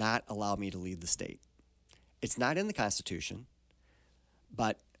and not allow me to leave the state. It's not in the Constitution,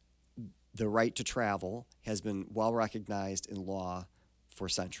 but the right to travel has been well recognized in law for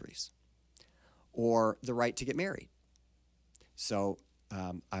centuries. Or the right to get married. So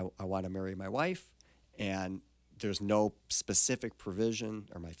I want to marry my wife, and there's no specific provision,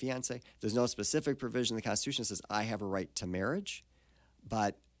 or my fiance, there's no specific provision in the Constitution that says I have a right to marriage,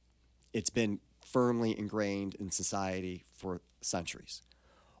 but it's been firmly ingrained in society for centuries.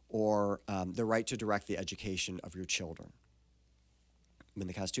 or the right to direct the education of your children. When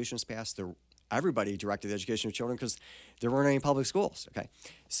the Constitution was passed, everybody directed the education of children because there weren't any public schools. Okay,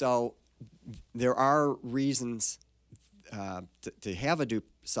 so there are reasons to have a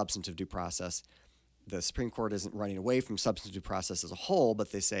substantive due process. The Supreme Court isn't running away from substantive due process as a whole,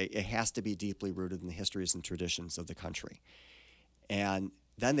 but they say it has to be deeply rooted in the histories and traditions of the country. And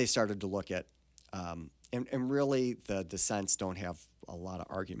then they started to look at, and really the dissents don't have a lot of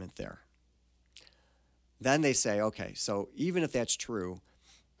argument there. Then they say, okay, so even if that's true,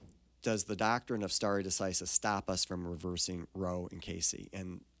 does the doctrine of stare decisis stop us from reversing Roe and Casey?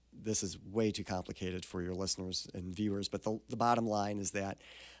 And this is way too complicated for your listeners and viewers, but the bottom line is that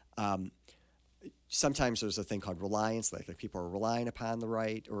sometimes there's a thing called reliance, like people are relying upon the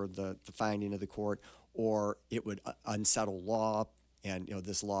right or the finding of the court, or it would unsettle law, and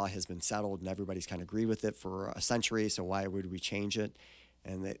this law has been settled and everybody's kind of agreed with it for a century, so why would we change it?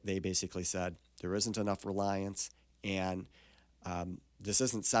 And they basically said there isn't enough reliance, and this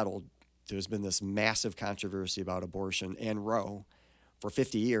isn't settled. There's been this massive controversy about abortion and Roe for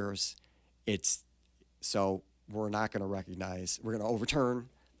 50 years. So we're not going to recognize, we're going to overturn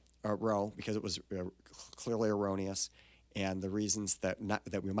Roe because it was clearly erroneous, and the reasons that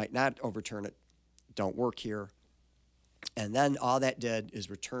we might not overturn it don't work here. And then all that did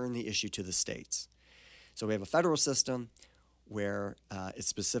is return the issue to the states. So we have a federal system where it's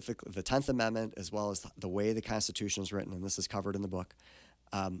specifically the 10th Amendment, as well as the way the Constitution is written, and this is covered in the book,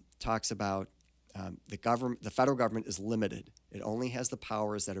 talks about the federal government is limited. It only has the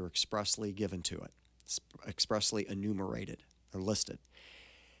powers that are expressly given to it, expressly enumerated or listed.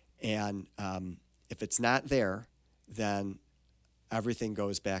 And if it's not there, then everything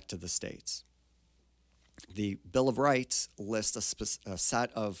goes back to the states. The Bill of Rights lists a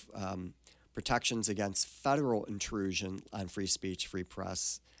set of protections against federal intrusion on free speech, free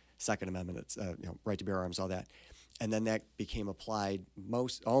press, Second Amendment, right to bear arms, all that. And then that became applied,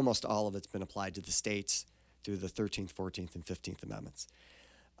 almost all of it's been applied to the states through the 13th, 14th, and 15th Amendments.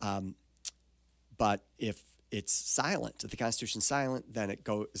 But if it's silent, if the Constitution's silent, then it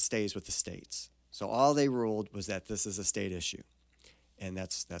stays with the states. So all they ruled was that this is a state issue, and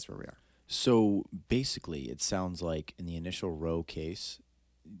that's where we are. So basically, it sounds like in the initial Roe case,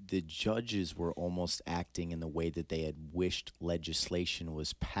 the judges were almost acting in the way that they had wished legislation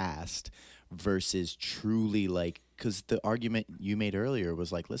was passed versus truly because the argument you made earlier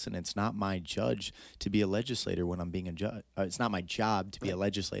was like, listen, it's not my judge to be a legislator when I'm being a judge. It's not my job to be a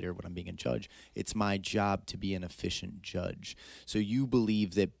legislator when I'm being a judge. It's my job to be an efficient judge. So you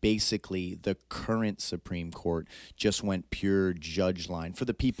believe that basically the current Supreme Court just went pure judge line for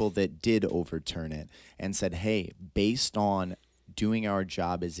the people that did overturn it and said, hey, based on doing our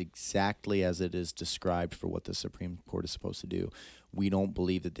job is exactly as it is described for what the Supreme Court is supposed to do, we don't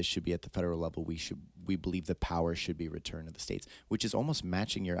believe that this should be at the federal level. We believe the power should be returned to the states, which is almost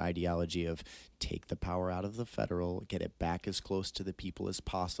matching your ideology of take the power out of the federal, get it back as close to the people as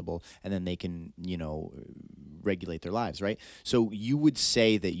possible, and then they can, regulate their lives, right? So you would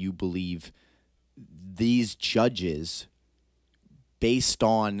say that you believe these judges, based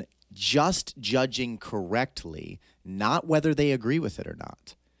on just judging correctly, not whether they agree with it or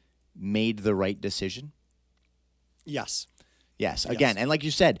not, made the right decision? Yes. Yes. Again, and like you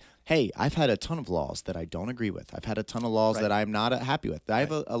said, hey, I've had a ton of laws that I don't agree with. I've had a ton of laws that I'm not happy with. I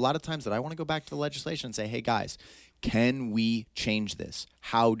have a lot of times that I want to go back to the legislation and say, hey, guys, can we change this?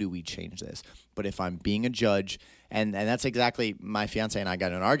 How do we change this? But if I'm being a judge, and that's exactly my fiance and I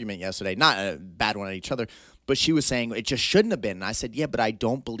got in an argument yesterday, not a bad one at each other, but she was saying it just shouldn't have been. And I said, yeah, but I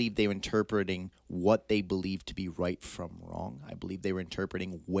don't believe they were interpreting what they believe to be right from wrong. I believe they were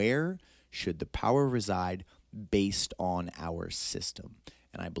interpreting where should the power reside based on our system.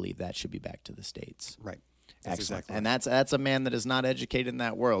 And I believe that should be back to the states. Right. Excellent. Exactly And that's a man that is not educated in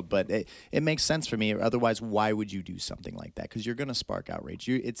that world, but it makes sense for me. Otherwise, why would you do something like that? Because you're going to spark outrage.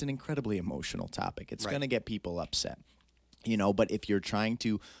 It's an incredibly emotional topic. It's going to get people upset. But if you're trying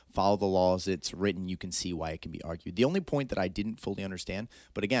to follow the laws it's written, you can see why it can be argued. The only point that I didn't fully understand,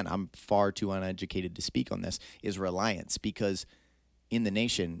 but again, I'm far too uneducated to speak on this, is reliance. Because in the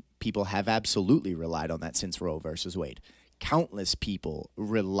nation, people have absolutely relied on that since Roe versus Wade. Countless people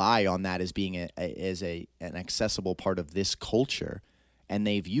rely on that as being an accessible part of this culture, and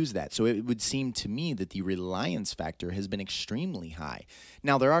they've used that. So it would seem to me that the reliance factor has been extremely high.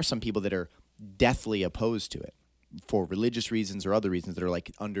 Now, there are some people that are deathly opposed to it for religious reasons or other reasons that are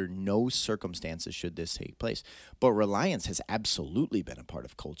like, under no circumstances should this take place. But reliance has absolutely been a part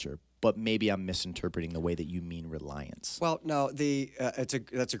of culture. But maybe I'm misinterpreting the way that you mean reliance. Well, no, that's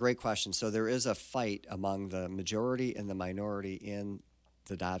a great question. So there is a fight among the majority and the minority in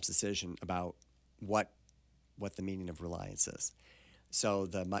the Dobbs decision about what the meaning of reliance is. So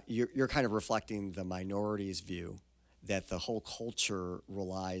you're kind of reflecting the minority's view that the whole culture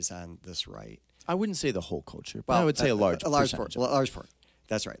relies on this right. I wouldn't say the whole culture, but I would say a large portion. Large portion.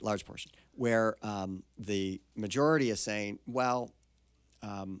 That's right, large portion. Where the majority is saying, well,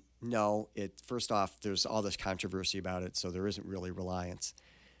 no, first off, there's all this controversy about it, so there isn't really reliance.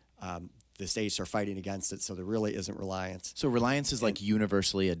 The states are fighting against it, so there really isn't reliance. So reliance is like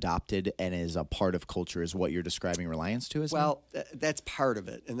universally adopted and is a part of culture is what you're describing reliance to, isn't it? Well, that's part of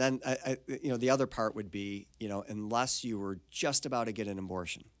it. And then, the other part would be, unless you were just about to get an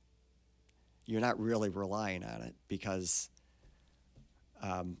abortion, you're not really relying on it because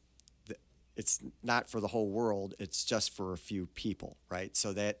it's not for the whole world. It's just for a few people, right?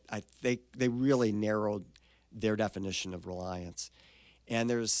 So that they really narrowed their definition of reliance. And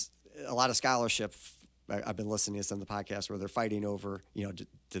there's a lot of scholarship. I've been listening to some of the podcasts where they're fighting over,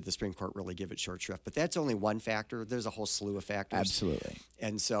 did the Supreme Court really give it short shrift? But that's only one factor. There's a whole slew of factors. Absolutely.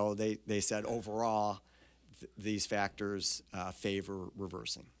 And so they said overall, these factors favor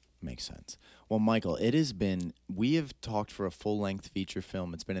reversing. Makes sense. Well, Michael, we have talked for a full-length feature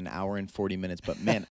film. It's been an hour and 40 minutes, but man,